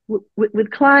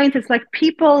 with clients, it's like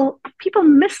people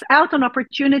miss out on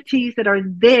opportunities that are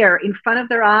there in front of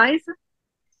their eyes,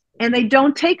 and they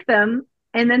don't take them,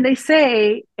 and then they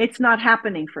say it's not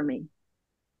happening for me.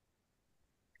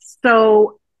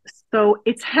 So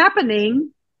it's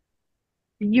happening.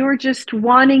 You're just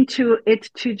wanting it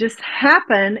to just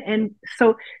happen, and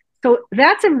so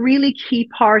that's a really key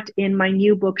part in my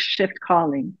new book, Shift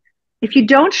Calling. If you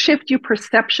don't shift your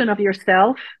perception of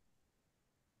yourself,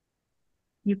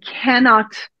 you cannot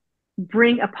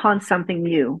bring upon something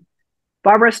new.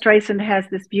 Barbara Streisand has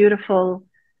this beautiful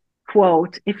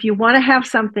quote: if you want to have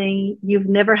something you've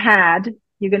never had,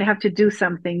 you're going to have to do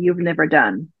something you've never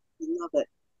done. I love it.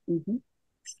 Mm-hmm.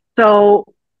 So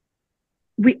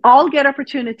we all get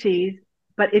opportunities,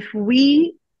 but if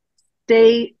we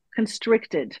stay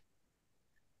constricted,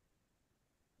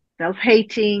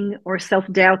 self-hating or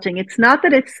self-doubting, it's not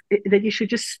that that you should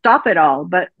just stop it all,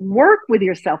 but work with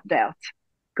your self-doubt.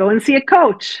 Go and see a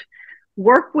coach.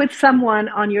 Work with someone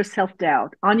on your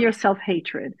self-doubt, on your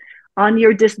self-hatred, on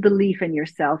your disbelief in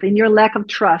yourself, in your lack of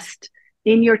trust,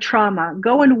 in your trauma.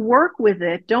 Go and work with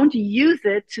it. Don't use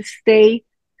it to stay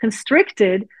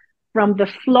constricted from the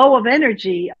flow of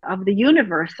energy of the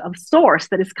universe, of source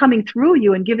that is coming through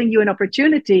you and giving you an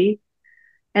opportunity,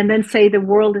 and then say the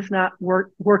world is not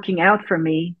working out for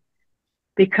me,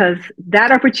 because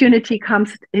that opportunity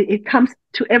comes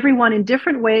to everyone in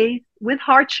different ways, with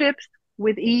hardships,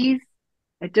 with ease,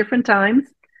 at different times.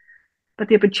 But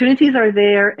the opportunities are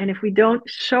there, and if we don't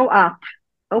show up,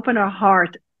 open our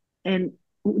heart, and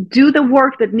do the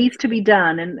work that needs to be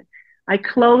done. And I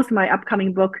close my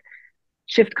upcoming book,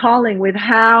 Shift Calling, with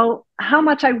how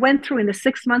much I went through in the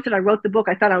 6 months that I wrote the book.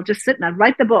 I thought I'll just sit and I'd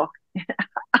write the book.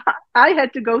 I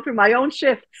had to go through my own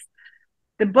shifts.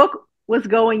 The book was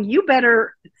going, you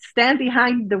better stand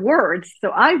behind the words. So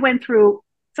I went through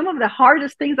some of the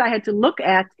hardest things I had to look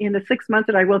at in the 6 months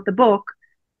that I wrote the book.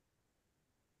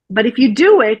 But if you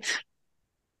do it,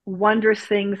 wondrous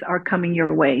things are coming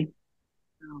your way.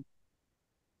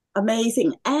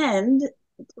 Amazing. And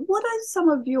what are some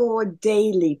of your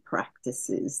daily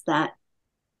practices that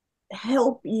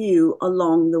help you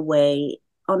along the way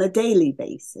on a daily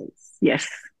basis? Yes.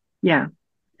 Yeah.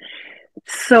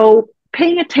 So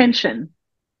paying attention,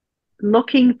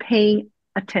 paying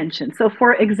attention. So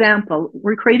for example,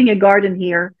 we're creating a garden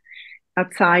here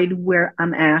outside where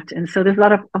I'm at. And so there's a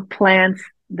lot of plants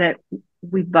that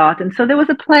we bought. And so there was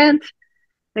a plant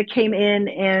that came in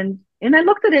and I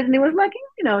looked at it and it was like,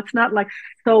 it's not like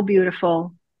so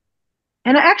beautiful.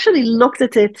 And I actually looked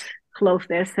at it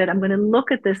closely. I said, I'm going to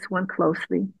look at this one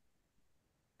closely.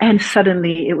 And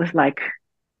suddenly it was like,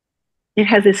 it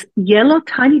has this yellow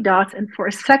tiny dots. And for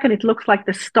a second, it looks like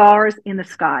the stars in the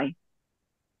sky.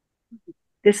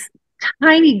 This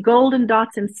tiny golden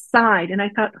dots inside. And I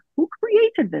thought, who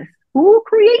created this? Who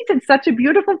created such a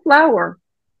beautiful flower?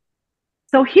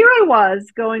 So here I was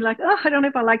going like, oh, I don't know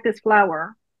if I like this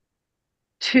flower,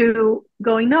 to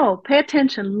going, no, pay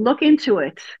attention, look into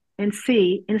it and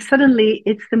see. And suddenly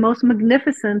it's the most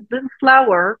magnificent little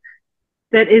flower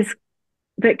that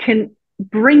can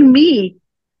bring me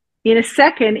in a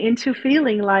second into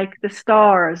feeling like the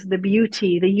stars, the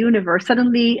beauty, the universe.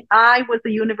 Suddenly I was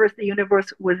the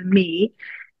universe was me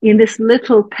in this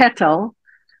little petal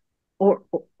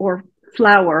or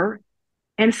flower.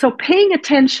 And so paying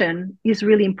attention is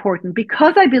really important.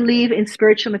 Because I believe in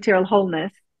spiritual material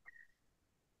wholeness,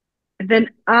 then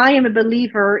I am a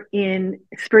believer in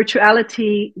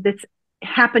spirituality that's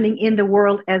happening in the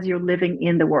world as you're living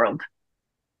in the world.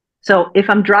 So if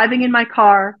I'm driving in my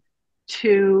car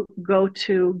to go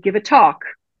to give a talk,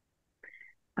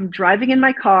 I'm driving in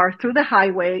my car through the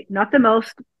highway, not the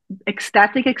most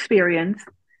ecstatic experience,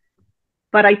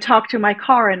 but I talk to my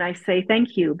car and I say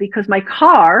thank you, because my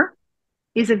car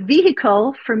is a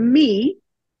vehicle for me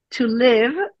to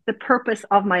live the purpose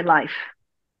of my life.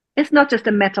 It's not just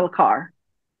a metal car.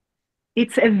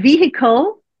 It's a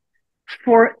vehicle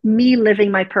for me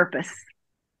living my purpose.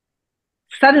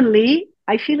 Suddenly,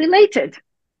 I feel elated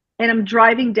and I'm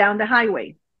driving down the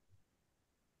highway.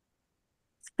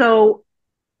 So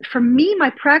for me, my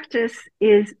practice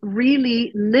is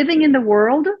really living in the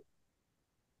world.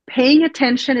 Paying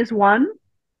attention is one,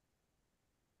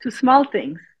 to small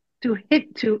things, to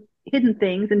hidden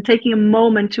things, and taking a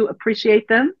moment to appreciate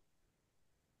them,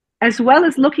 as well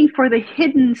as looking for the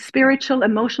hidden spiritual,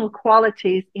 emotional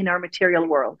qualities in our material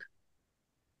world.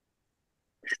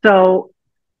 So,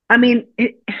 I mean,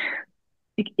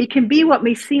 it can be what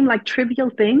may seem like trivial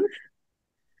things.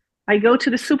 I go to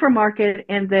the supermarket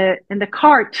and the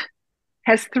cart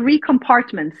has 3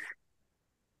 compartments.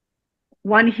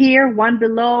 One here, one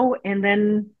below, and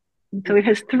then, so it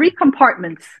has 3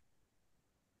 compartments.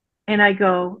 And I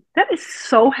go, that is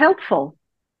so helpful.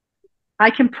 I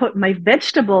can put my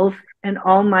vegetables and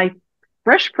all my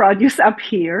fresh produce up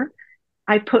here.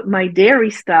 I put my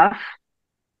dairy stuff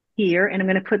here, and I'm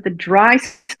going to put the dry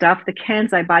stuff, the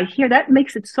cans I buy here. That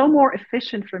makes it so more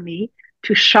efficient for me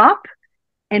to shop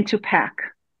and to pack.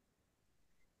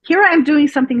 Here I am doing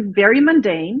something very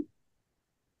mundane,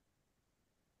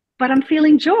 but I'm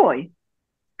feeling joy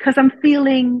because I'm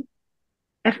feeling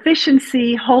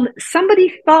efficiency.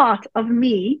 Somebody thought of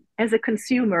me as a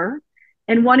consumer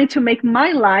and wanted to make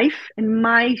my life and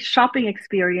my shopping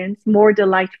experience more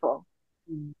delightful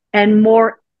and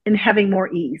having more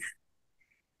ease.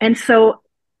 And so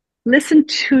listen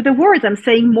to the words. I'm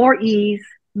saying more ease,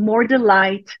 more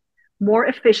delight, more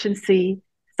efficiency,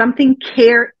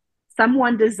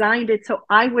 someone designed it so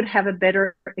I would have a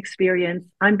better experience.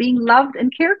 I'm being loved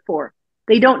and cared for.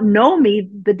 They don't know me,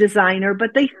 the designer,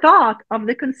 but they thought of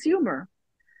the consumer.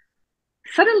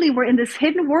 Suddenly we're in this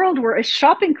hidden world where a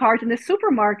shopping cart in the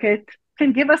supermarket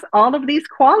can give us all of these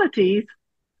qualities.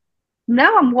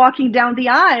 Now I'm walking down the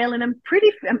aisle and I'm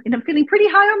feeling pretty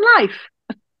high on life.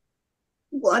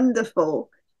 Wonderful.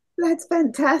 That's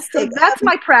fantastic. So that's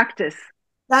my practice.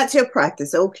 That's your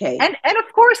practice. Okay. And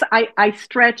of course I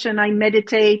stretch and I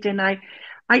meditate, and I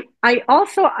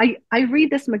also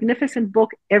read this magnificent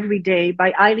book every day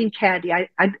by Eileen Cady. I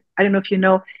don't know if you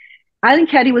know. Eileen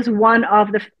Cady was one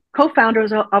of the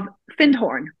co-founders of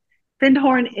Findhorn. The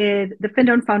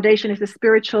Findhorn Foundation is a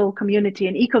spiritual community,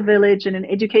 an eco-village and an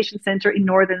education center in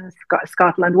northern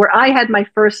Scotland, where I had my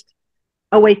first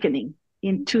awakening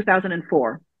in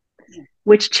 2004,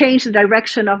 which changed the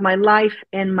direction of my life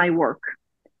and my work.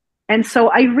 And so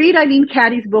I read Eileen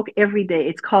Cady's book every day.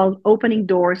 It's called Opening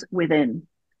Doors Within.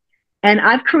 And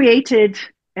I've created,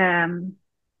 in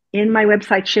my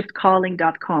website,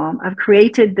 shiftcalling.com, I've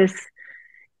created this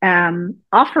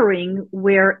offering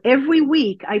where every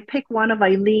week I pick one of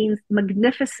Eileen's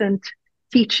magnificent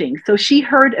teachings. So she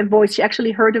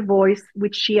actually heard a voice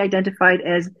which she identified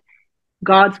as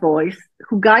God's voice,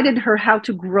 who guided her how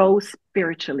to grow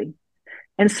spiritually.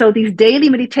 And so these daily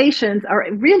meditations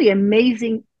are really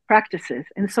amazing practices.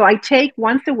 And so I take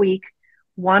once a week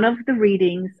one of the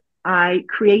readings, I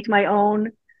create my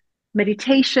own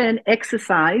meditation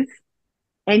exercise,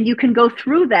 and you can go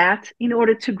through that in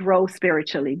order to grow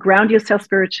spiritually, ground yourself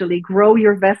spiritually, grow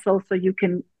your vessel so you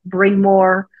can bring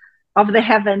more of the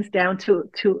heavens down to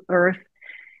earth.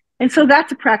 And so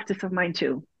that's a practice of mine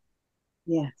too.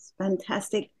 Yes,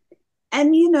 fantastic.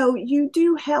 And you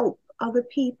do help other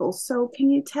people. So can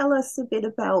you tell us a bit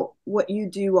about what you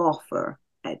do offer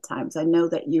at times? I know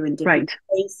that you're in different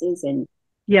places and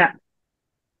yeah.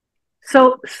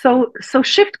 So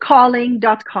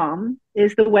shiftcalling.com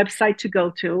is the website to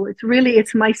go to.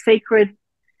 It's my sacred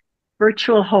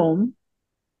virtual home.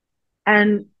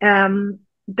 And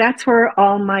that's where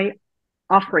all my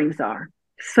offerings are.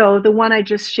 So the one I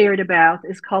just shared about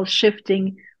is called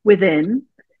Shifting Within.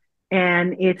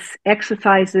 And it's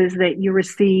exercises that you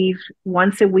receive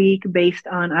once a week based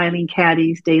on Eileen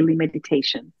Caddy's daily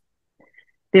meditation.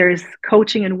 There's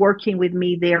coaching and working with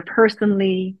me there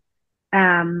personally.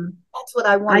 That's what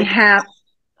I want. I have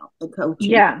the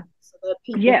coaching. Yeah. So that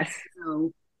people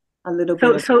know a little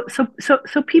bit. So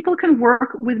people can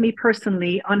work with me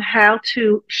personally on how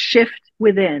to shift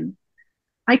within.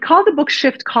 I call the book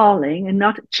Shift Calling and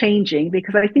not Changing,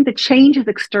 because I think the change is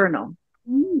external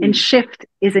and shift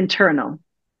is internal.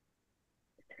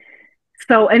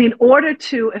 So, and in order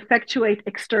to effectuate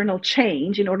external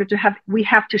change, we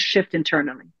have to shift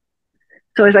internally.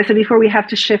 So as I said before, we have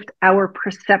to shift our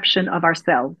perception of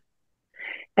ourselves.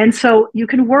 And so you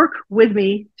can work with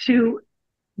me to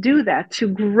do that, to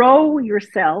grow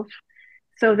yourself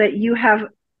so that you have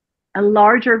a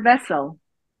larger vessel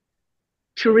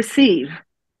to receive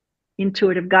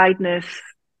intuitive guidance,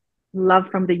 love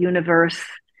from the universe,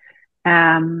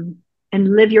 and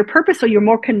live your purpose so you're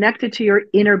more connected to your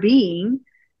inner being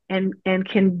and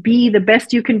can be the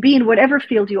best you can be in whatever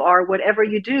field you are, whatever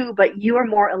you do, but you are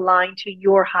more aligned to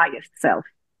your highest self.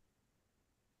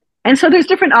 And so there's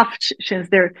different options.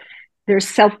 There's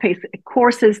self-paced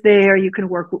courses there. You can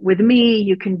work with me.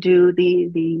 You can do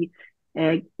the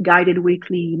guided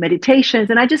weekly meditations.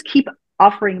 And I just keep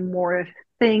offering more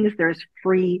things. There's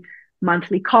free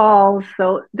monthly calls.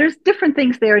 So there's different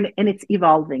things there, and it's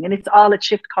evolving. And it's all at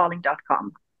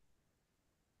shiftcalling.com.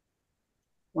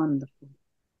 Wonderful.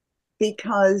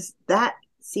 Because that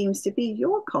seems to be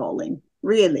your calling,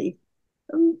 really.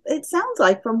 It sounds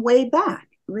like from way back,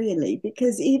 really,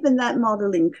 because even that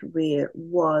modeling career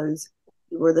you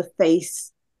were the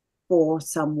face for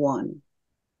someone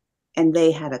and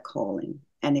they had a calling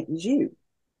and it was you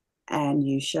and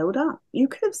you showed up. You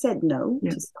could have said no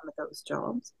to some of those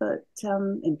jobs, but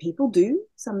and people do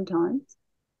sometimes,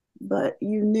 but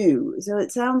you knew. So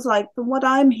it sounds like from what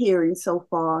I'm hearing so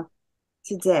far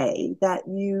today that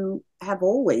you have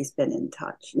always been in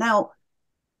touch. Now,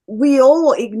 we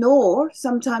all ignore,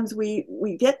 sometimes we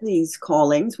get these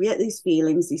callings, we get these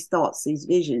feelings, these thoughts, these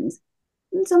visions,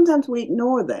 and sometimes we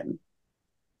ignore them.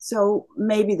 So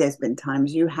maybe there's been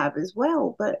times you have as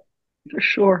well, but for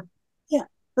sure. Yeah,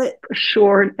 but for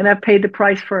sure. And I've paid the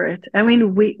price for it. I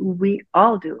mean, we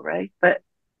all do, right? But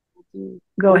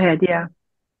go ahead. Yeah.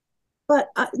 But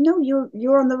no,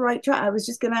 you're on the right track. I was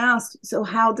just going to ask, so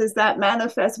how does that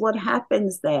manifest? What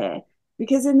happens there?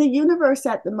 Because in the universe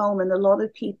at the moment, a lot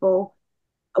of people,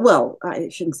 well, I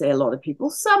shouldn't say a lot of people,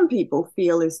 some people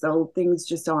feel as though things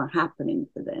just aren't happening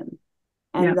for them.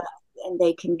 And and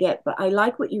they can get, but I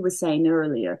like what you were saying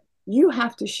earlier. You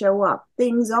have to show up.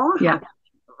 Things are happening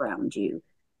around you.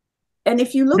 And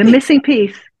if you look at the missing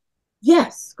piece.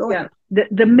 Yes, go ahead.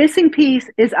 The missing piece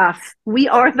is us. We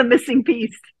are the missing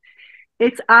piece.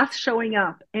 It's us showing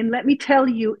up. And let me tell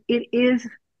you, it's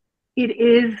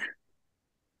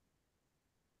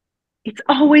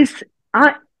always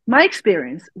my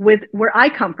experience with where I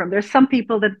come from. There's some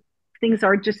people that things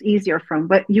are just easier from,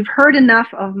 but you've heard enough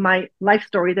of my life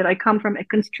story that I come from a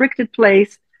constricted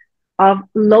place of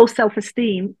low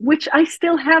self-esteem, which I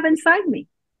still have inside me.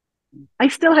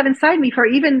 Even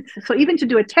to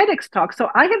do a TEDx talk. So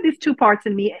I have these two parts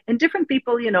in me, and different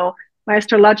people, my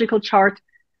astrological chart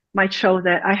might show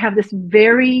that I have this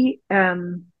very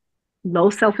low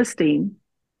self-esteem.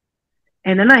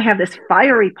 And then I have this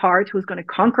fiery part who's going to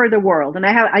conquer the world. And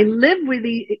I live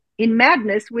in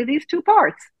madness with these two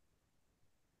parts.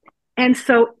 And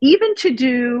so even to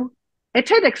do a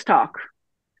TEDx talk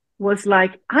was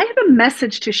like, I have a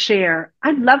message to share.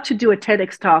 I'd love to do a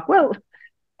TEDx talk. Well,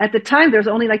 at the time, there's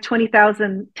only like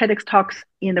 20,000 TEDx talks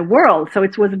in the world. So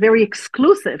it was very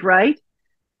exclusive, right?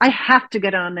 I have to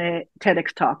get on a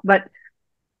TEDx talk, but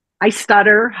I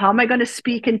stutter. How am I going to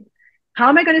speak How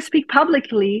am I going to speak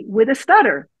publicly with a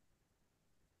stutter?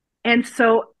 And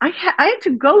so I had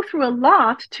to go through a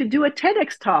lot to do a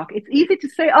TEDx talk. It's easy to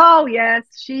say, oh, yes,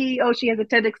 she has a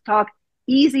TEDx talk.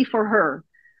 Easy for her.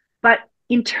 But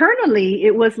internally,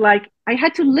 it was like I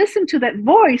had to listen to that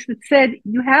voice that said,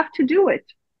 you have to do it.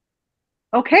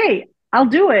 Okay, I'll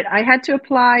do it. I had to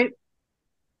apply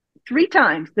 3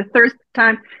 times. The third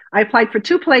time, I applied for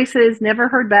 2 places, never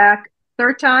heard back.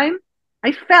 Third time,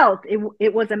 I felt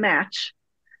it was a match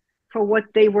for what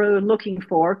they were looking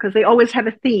for, because they always have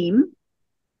a theme.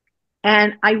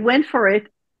 And I went for it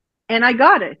and I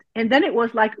got it. And then it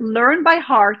was like learn by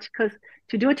heart, because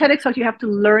to do a TEDx talk, you have to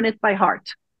learn it by heart.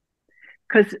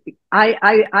 Because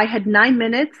I had 9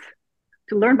 minutes.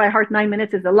 To learn by heart, 9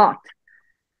 minutes is a lot.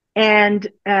 And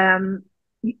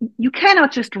you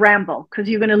cannot just ramble, because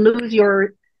you're going to lose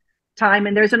your time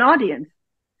and there's an audience.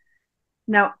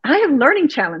 Now, I have learning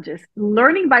challenges.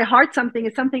 Learning by heart something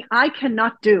is something I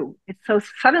cannot do. So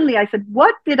suddenly I said,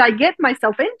 what did I get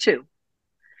myself into?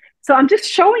 So I'm just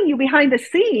showing you behind the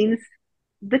scenes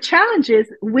the challenges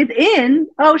within,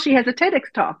 she has a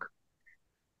TEDx talk.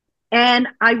 And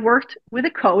I worked with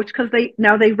a coach, because they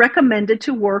recommended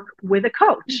to work with a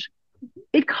coach.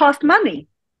 It cost money.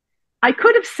 I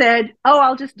could have said,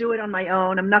 I'll just do it on my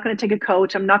own. I'm not going to take a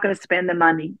coach. I'm not going to spend the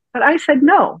money. But I said,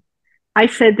 no. I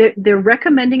said, they're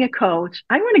recommending a coach.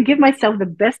 I want to give myself the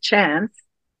best chance.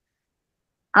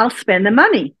 I'll spend the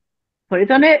money. Put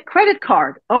it on a credit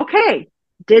card. Okay,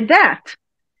 did that.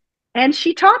 And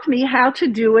she taught me how to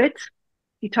do it.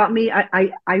 She taught me,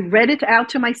 I read it out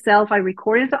to myself. I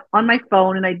recorded it on my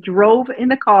phone, and I drove in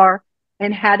the car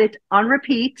and had it on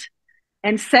repeat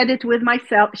and said it with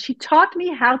myself. She taught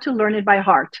me how to learn it by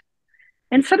heart.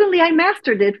 And suddenly I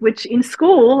mastered it, which in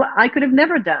school I could have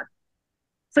never done.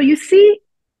 So you see,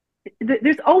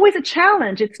 there's always a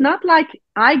challenge. It's not like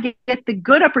I get the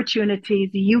good opportunities,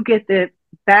 you get the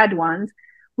bad ones.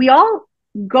 We all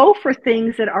go for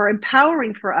things that are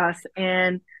empowering for us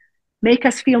and make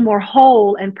us feel more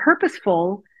whole and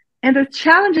purposeful. And there's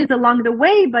challenges along the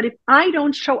way, but if I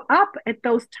don't show up at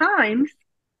those times,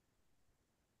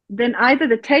 then either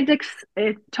the TEDx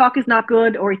talk is not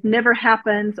good, or it never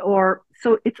happens, or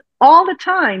so it's all the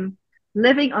time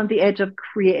living on the edge of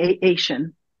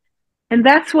creation. And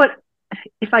that's what,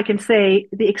 if I can say,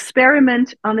 the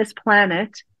experiment on this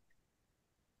planet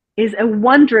is a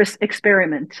wondrous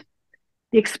experiment.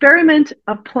 The experiment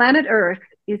of planet Earth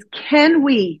is, can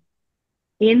we,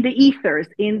 in the ethers,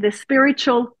 in the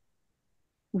spiritual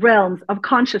realms of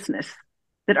consciousness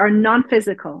that are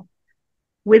non-physical,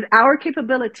 with our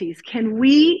capabilities, can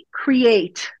we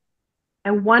create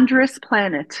a wondrous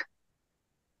planet?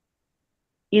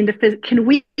 Can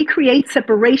we create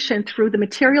separation through the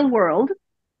material world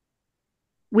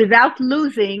without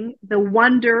losing the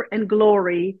wonder and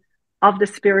glory of the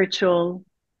spiritual,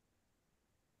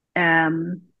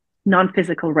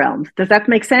 non-physical realms? Does that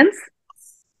make sense?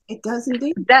 It does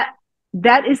indeed.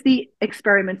 That is the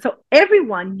experiment. So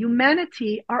everyone,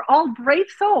 humanity, are all brave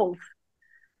souls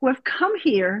who have come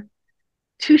here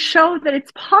to show that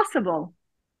it's possible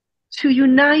to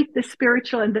unite the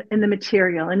spiritual and the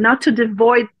material, and not to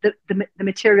devoid the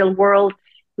material world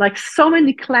like so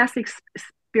many classic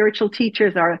spiritual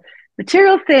teachers are.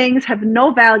 Material things have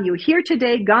no value. Here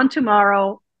today, gone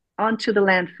tomorrow, onto the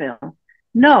landfill.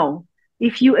 No,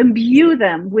 if you imbue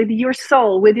them with your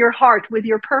soul, with your heart, with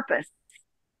your purpose,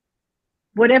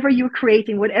 whatever you're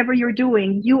creating, whatever you're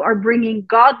doing, you are bringing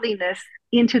godliness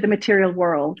into the material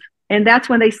world. And that's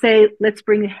when they say, let's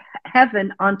bring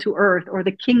heaven onto earth, or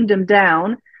the kingdom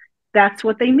down. That's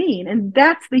what they mean. And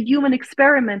that's the human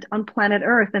experiment on planet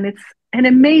Earth. And it's an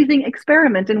amazing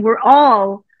experiment. And we're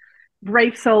all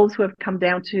brave souls who have come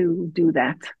down to do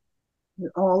that.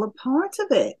 We're all a part of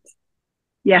it.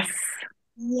 Yes.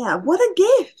 Yeah, what a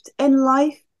gift. And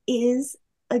life is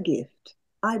a gift,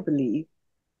 I believe.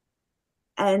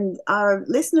 And our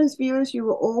listeners, viewers, you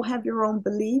will all have your own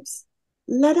beliefs.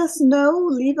 Let us know,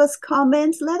 leave us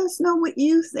comments, let us know what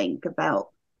you think about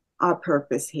our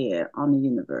purpose here on the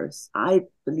universe. I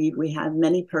believe we have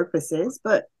many purposes,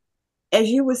 but as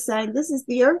you were saying, this is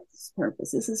the Earth's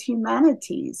purpose. This is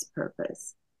humanity's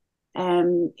purpose.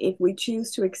 And if we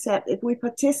choose to accept, if we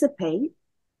participate,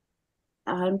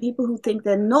 people who think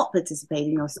they're not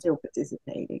participating are still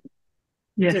participating.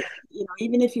 Yes. So,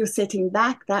 even if you're sitting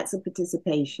back, that's a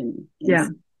participation. Yeah.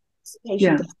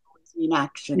 Participation doesn't always mean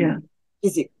action. Yeah.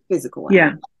 Physical.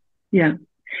 Yeah. Yeah.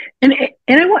 And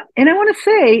I want to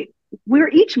say, we're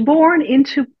each born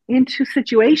into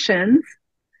situations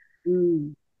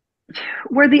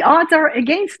where the odds are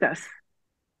against us.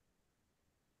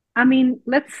 I mean,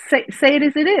 let's say it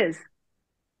as it is.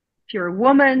 If you're a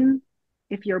woman,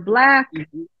 if you're Black,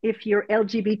 if you're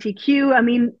LGBTQ, I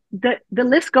mean, the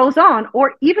list goes on.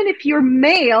 Or even if you're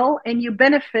male and you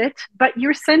benefit, but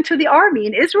you're sent to the army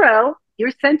in Israel,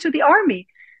 you're sent to the army.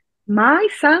 My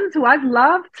sons, who I've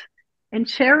loved and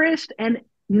cherished and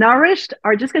nourished,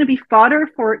 are just going to be fodder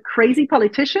for crazy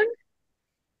politicians.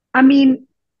 I mean,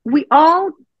 we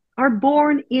all are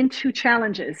born into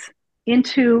challenges,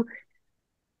 into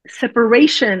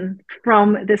separation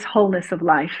from this wholeness of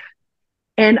life.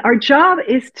 And our job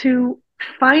is to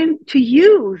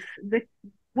use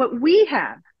what we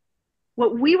have,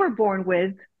 what we were born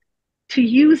with, to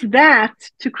use that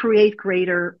to create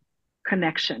greater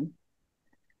connection,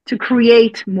 to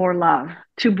create more love,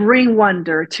 to bring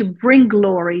wonder, to bring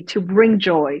glory, to bring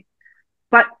joy.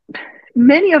 But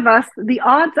many of us, the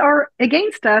odds are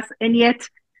against us. And yet,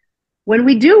 when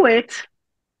we do it,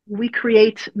 we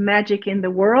create magic in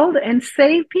the world and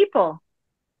save people.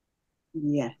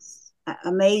 Yes,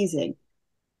 amazing.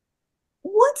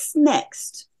 What's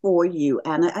next for you,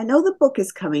 Anna? I know the book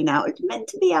is coming out. It's meant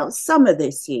to be out summer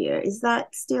this year. Is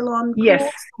that still on course?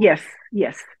 Yes.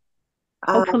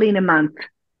 Hopefully in a month.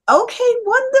 Okay,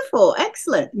 wonderful.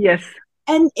 Excellent. Yes.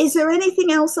 And is there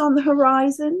anything else on the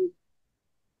horizon?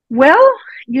 Well,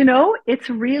 it's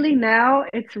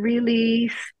really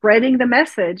spreading the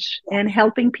message and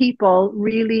helping people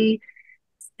really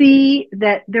see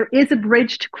that there is a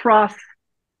bridge to cross,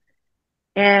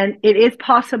 and it is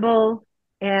possible,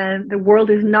 and the world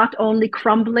is not only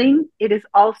crumbling, it is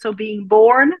also being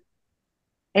born.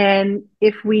 And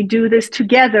if we do this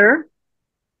together,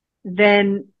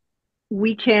 then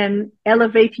we can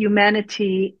elevate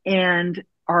humanity and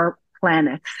our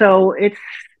planet. So it's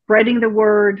spreading the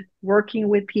word, working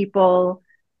with people,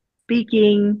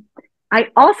 speaking. I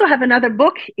also have another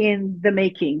book in the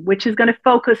making, which is going to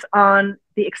focus on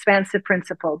the expansive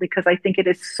principle, because I think it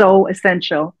is so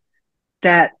essential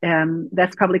that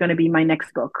that's probably going to be my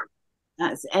next book.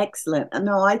 That's excellent.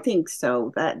 No, I think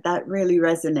so. That really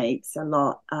resonates a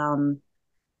lot.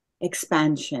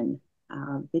 Expansion,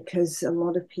 because a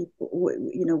lot of people,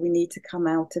 we need to come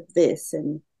out of this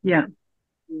and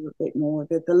do a bit more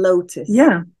the lotus.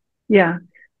 Yeah.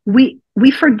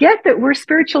 We forget that we're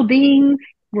spiritual beings,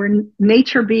 we're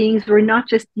nature beings, we're not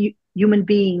just human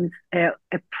beings, a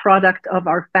product of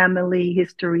our family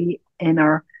history and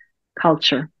our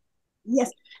culture.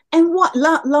 Yes. And what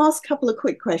last couple of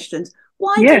quick questions.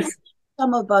 Why do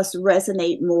some of us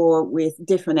resonate more with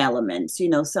different elements?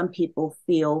 Some people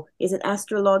feel, is it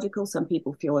astrological? Some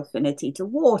people feel affinity to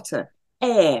water,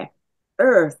 air,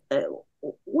 earth,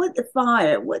 what the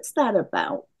fire. What's that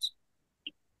about?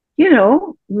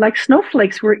 Like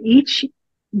snowflakes, we're each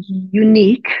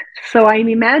unique. So I'm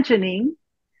imagining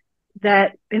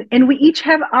that, and we each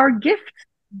have our gift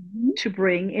to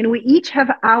bring, and we each have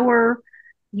our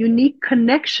unique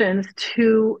connections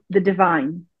to the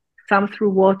divine, some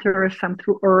through water, some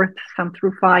through earth, some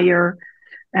through fire,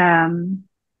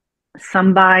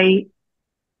 some by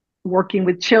working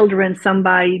with children, some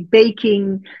by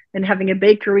baking and having a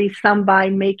bakery, some by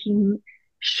making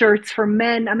shirts for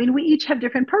men. I mean, we each have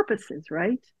different purposes,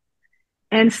 right?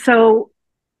 And so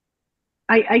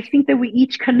I think that we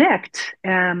each connect.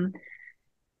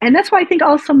 And that's why I think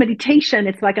also meditation,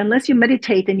 it's like, unless you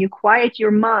meditate and you quiet your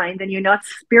mind and you're not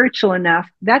spiritual enough,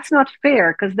 that's not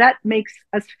fair, because that makes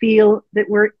us feel that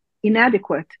we're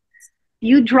inadequate.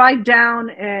 You drive down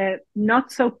a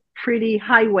not so pretty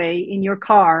highway in your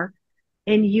car,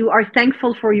 and you are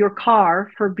thankful for your car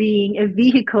for being a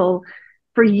vehicle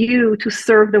for you to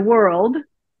serve the world.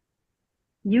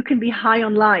 You can be high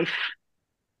on life,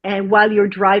 and while you're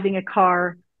driving a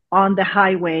car on the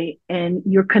highway, and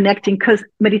you're connecting, because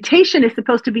meditation is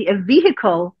supposed to be a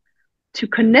vehicle to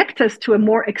connect us to a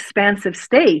more expansive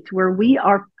state where we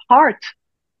are part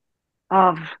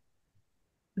of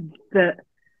the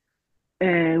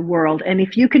world. And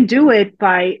if you can do it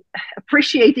by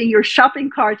appreciating your shopping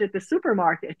cart at the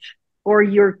supermarket, or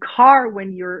your car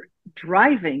when you're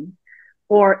driving,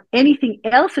 or anything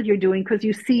else that you're doing, because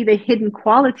you see the hidden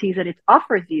qualities that it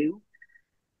offers you,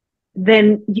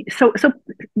 then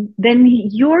then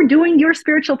you're doing your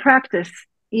spiritual practice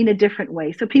in a different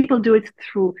way. So people do it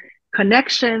through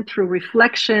connection, through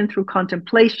reflection, through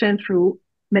contemplation, through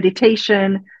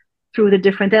meditation, through the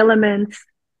different elements.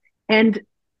 And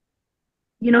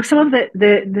some of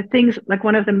the things, like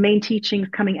one of the main teachings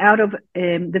coming out of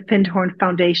the Findhorn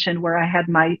Foundation, where I had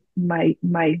my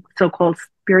so-called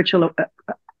spiritual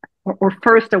or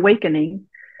first awakening,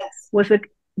 was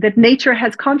that nature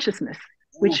has consciousness,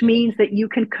 which means that you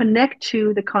can connect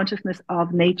to the consciousness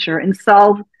of nature and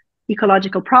solve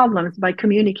ecological problems by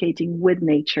communicating with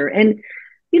nature. And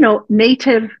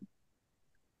native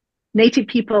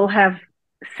people have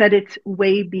said it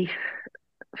way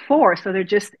before. So they're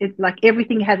just, it's like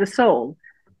everything has a soul.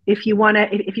 If you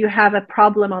have a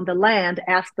problem on the land,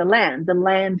 ask the land. The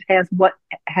land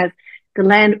the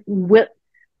land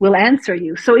will answer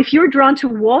you. So if you're drawn to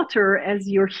water as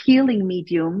your healing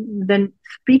medium, then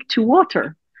speak to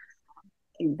water.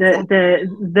 Exactly.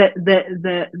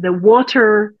 The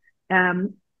water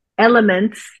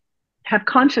elements have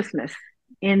consciousness,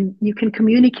 and you can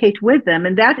communicate with them.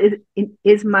 And that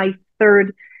is my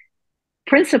third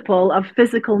principle of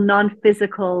physical,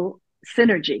 non-physical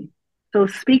synergy. So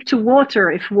speak to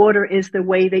water if water is the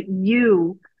way that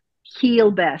you heal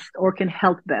best or can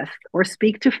help best, or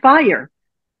speak to fire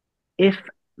if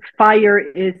fire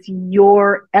is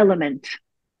your element.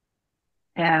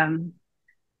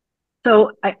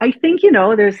 So I think,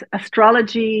 there's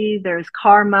astrology, there's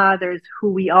karma, there's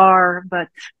who we are, but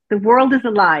the world is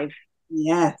alive.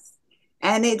 Yes.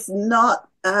 And it's not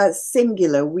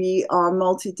singular. We are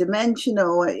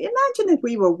multidimensional. Imagine if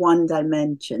we were one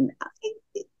dimension.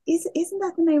 Isn't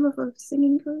that the name of a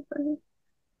singing group?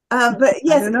 But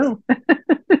yes, I don't know. I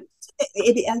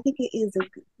think it is.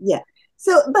 Yeah.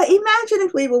 So, but imagine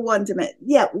if we were one dimension.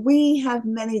 Yeah, we have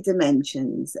many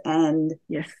dimensions, and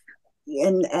yes,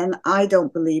 and I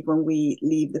don't believe when we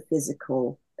leave the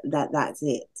physical that's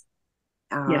it.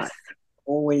 Yes,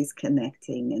 always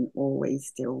connecting and always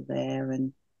still there.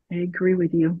 And I agree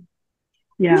with you.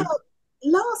 Yeah. Now,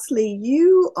 lastly,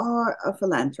 you are a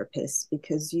philanthropist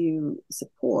because you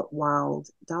support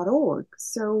wild.org.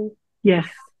 So yes,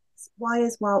 why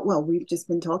is Wild? Well, we've just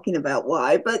been talking about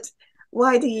why, but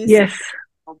why do you yes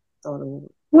support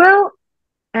wild.org? Well,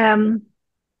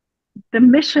 the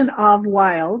mission of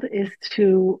Wild is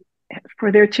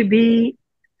for there to be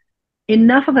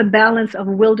enough of a balance of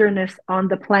wilderness on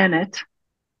the planet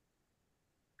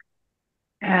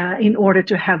in order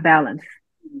to have balance.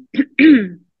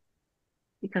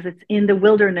 Because it's in the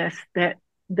wilderness that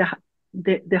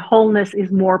the wholeness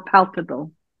is more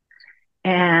palpable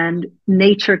and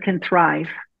nature can thrive.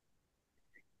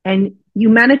 And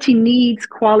humanity needs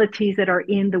qualities that are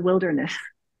in the wilderness,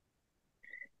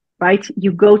 right?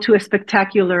 You go to a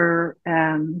spectacular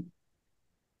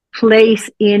place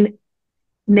in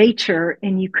nature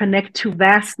and you connect to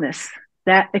vastness,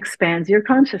 that expands your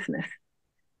consciousness.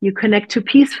 You connect to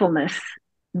peacefulness,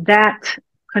 that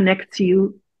connects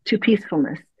you to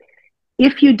peacefulness.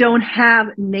 If you don't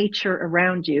have nature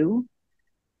around you,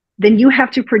 then you have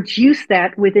to produce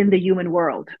that within the human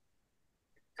world.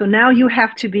 So now you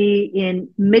have to be in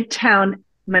Midtown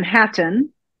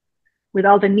Manhattan with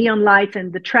all the neon lights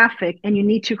and the traffic, and you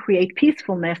need to create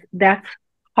peacefulness. That's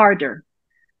harder.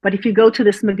 But if you go to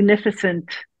this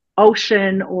magnificent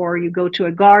ocean, or you go to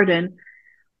a garden,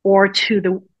 or to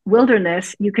the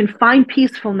wilderness, you can find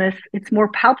peacefulness. It's more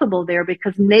palpable there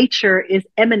because nature is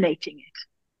emanating it.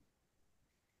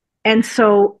 And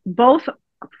so both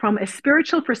from a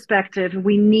spiritual perspective,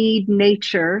 we need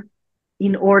nature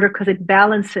in order, because it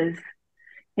balances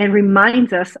and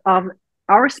reminds us of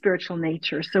our spiritual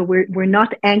nature. So we're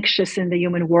not anxious in the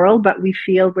human world, but we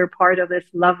feel we're part of this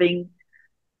loving,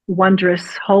 wondrous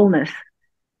wholeness.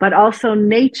 But also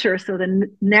nature, so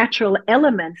the natural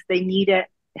elements, they need a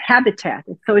habitat.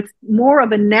 So it's more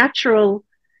of a natural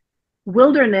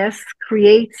wilderness,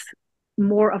 creates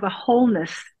more of a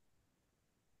wholeness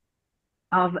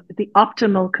of the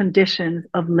optimal conditions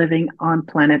of living on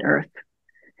planet Earth.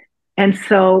 And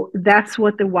so that's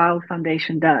what the Wild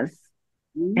Foundation does.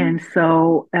 Mm-hmm. And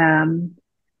so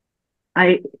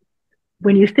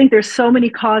when you think there's so many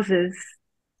causes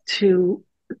to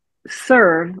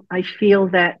serve, I feel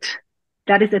that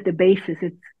is at the basis.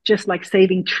 It's just like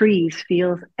saving trees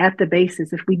feels at the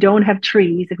basis. If we don't have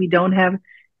trees, if we don't have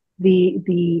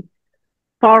the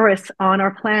forests on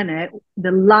our planet,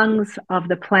 the lungs of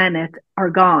the planet are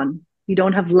gone. You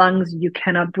don't have lungs, you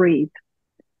cannot breathe.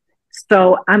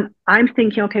 So I'm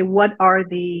thinking, okay, what are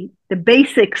the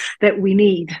basics that we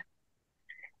need?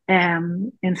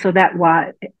 And so that's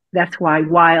why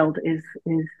Wild is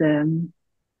a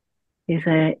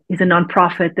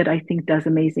nonprofit that I think does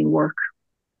amazing work.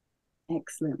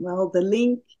 Excellent. Well, the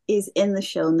link is in the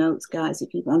show notes, guys.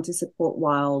 If you want to support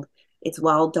Wild, it's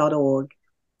wild.org.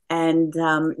 And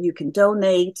you can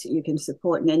donate, you can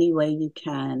support in any way you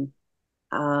can.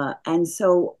 And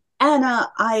so,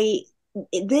 Anna,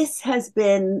 this has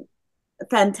been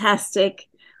fantastic.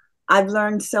 I've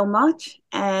learned so much,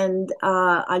 and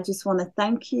I just want to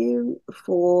thank you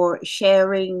for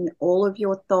sharing all of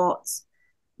your thoughts,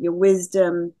 your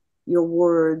wisdom, your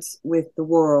words with the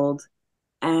world.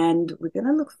 And we're going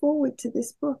to look forward to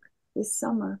this book this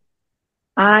summer.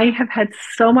 I have had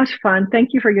so much fun.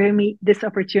 Thank you for giving me this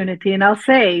opportunity. And I'll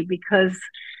say, because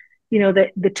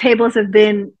the tables have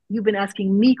been, you've been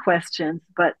asking me questions,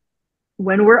 but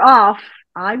when we're off,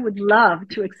 I would love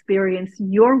to experience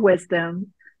your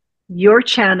wisdom, your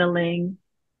channeling,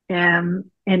 and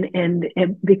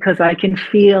because I can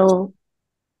feel,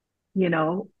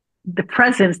 the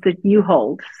presence that you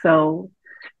hold. So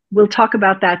we'll talk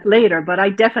about that later, but I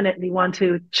definitely want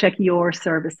to check your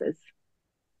services.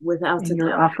 Without a your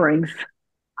doubt. Offerings.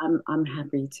 I'm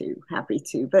happy to.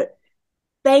 But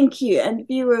thank you. And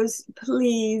viewers,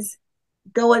 please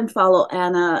go and follow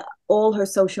Anna. All her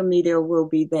social media will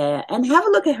be there. And have a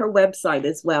look at her website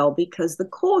as well, because the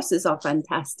courses are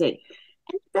fantastic.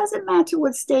 And it doesn't matter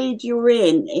what stage you're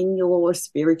in your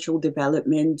spiritual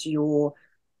development, your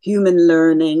human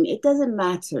learning. It doesn't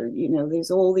matter. There's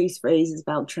all these phrases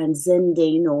about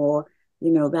transcending, or,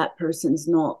 that person's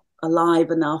not alive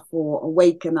enough or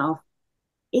awake enough.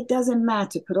 It doesn't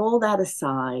matter. Put all that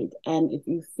aside. And if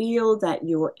you feel that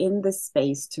you're in the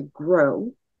space to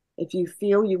grow, if you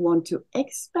feel you want to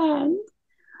expand,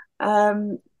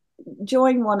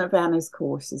 join one of Anna's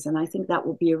courses. And I think that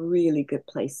will be a really good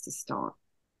place to start.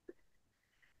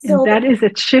 So that is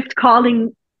at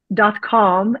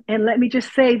shiftcalling.com. And let me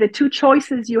just say, the two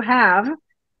choices you have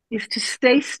is to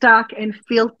stay stuck and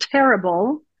feel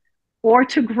terrible, or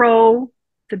to grow.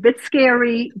 It's a bit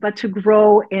scary, but to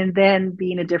grow and then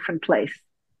be in a different place.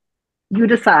 You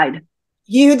decide.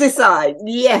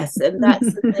 Yes. And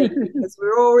that's the thing, because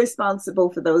we're all responsible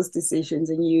for those decisions,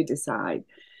 and you decide.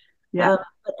 Yeah.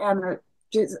 But Anna,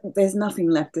 there's nothing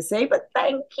left to say, but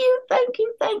thank you.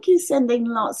 Sending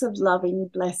lots of loving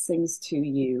blessings to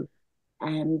you.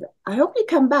 And I hope you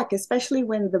come back, especially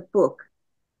when the book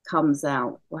comes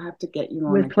out. We'll have to get you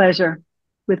on. With pleasure.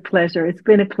 It's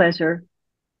been a pleasure.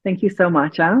 Thank you so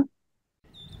much.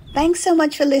 Thanks so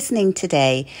much for listening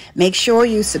today. Make sure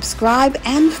you subscribe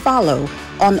and follow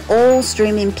on all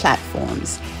streaming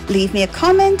platforms. Leave me a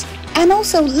comment, and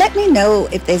also let me know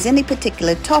if there's any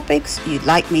particular topics you'd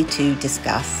like me to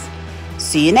discuss.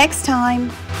 See you next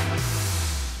time.